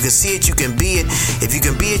see it. If you can see it, you can be it. If you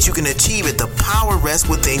can be it, you can achieve it. The power rests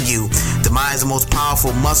within you. The mind is the most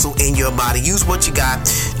powerful muscle in your body. Use what you got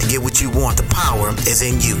to get what you want. The power is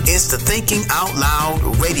in you. It's the Thinking Out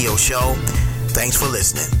Loud Radio Show. Thanks for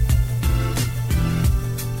listening.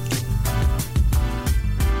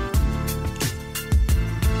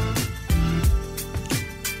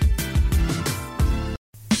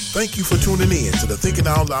 Thank you for tuning in to the Thinking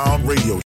Out Loud Radio Show.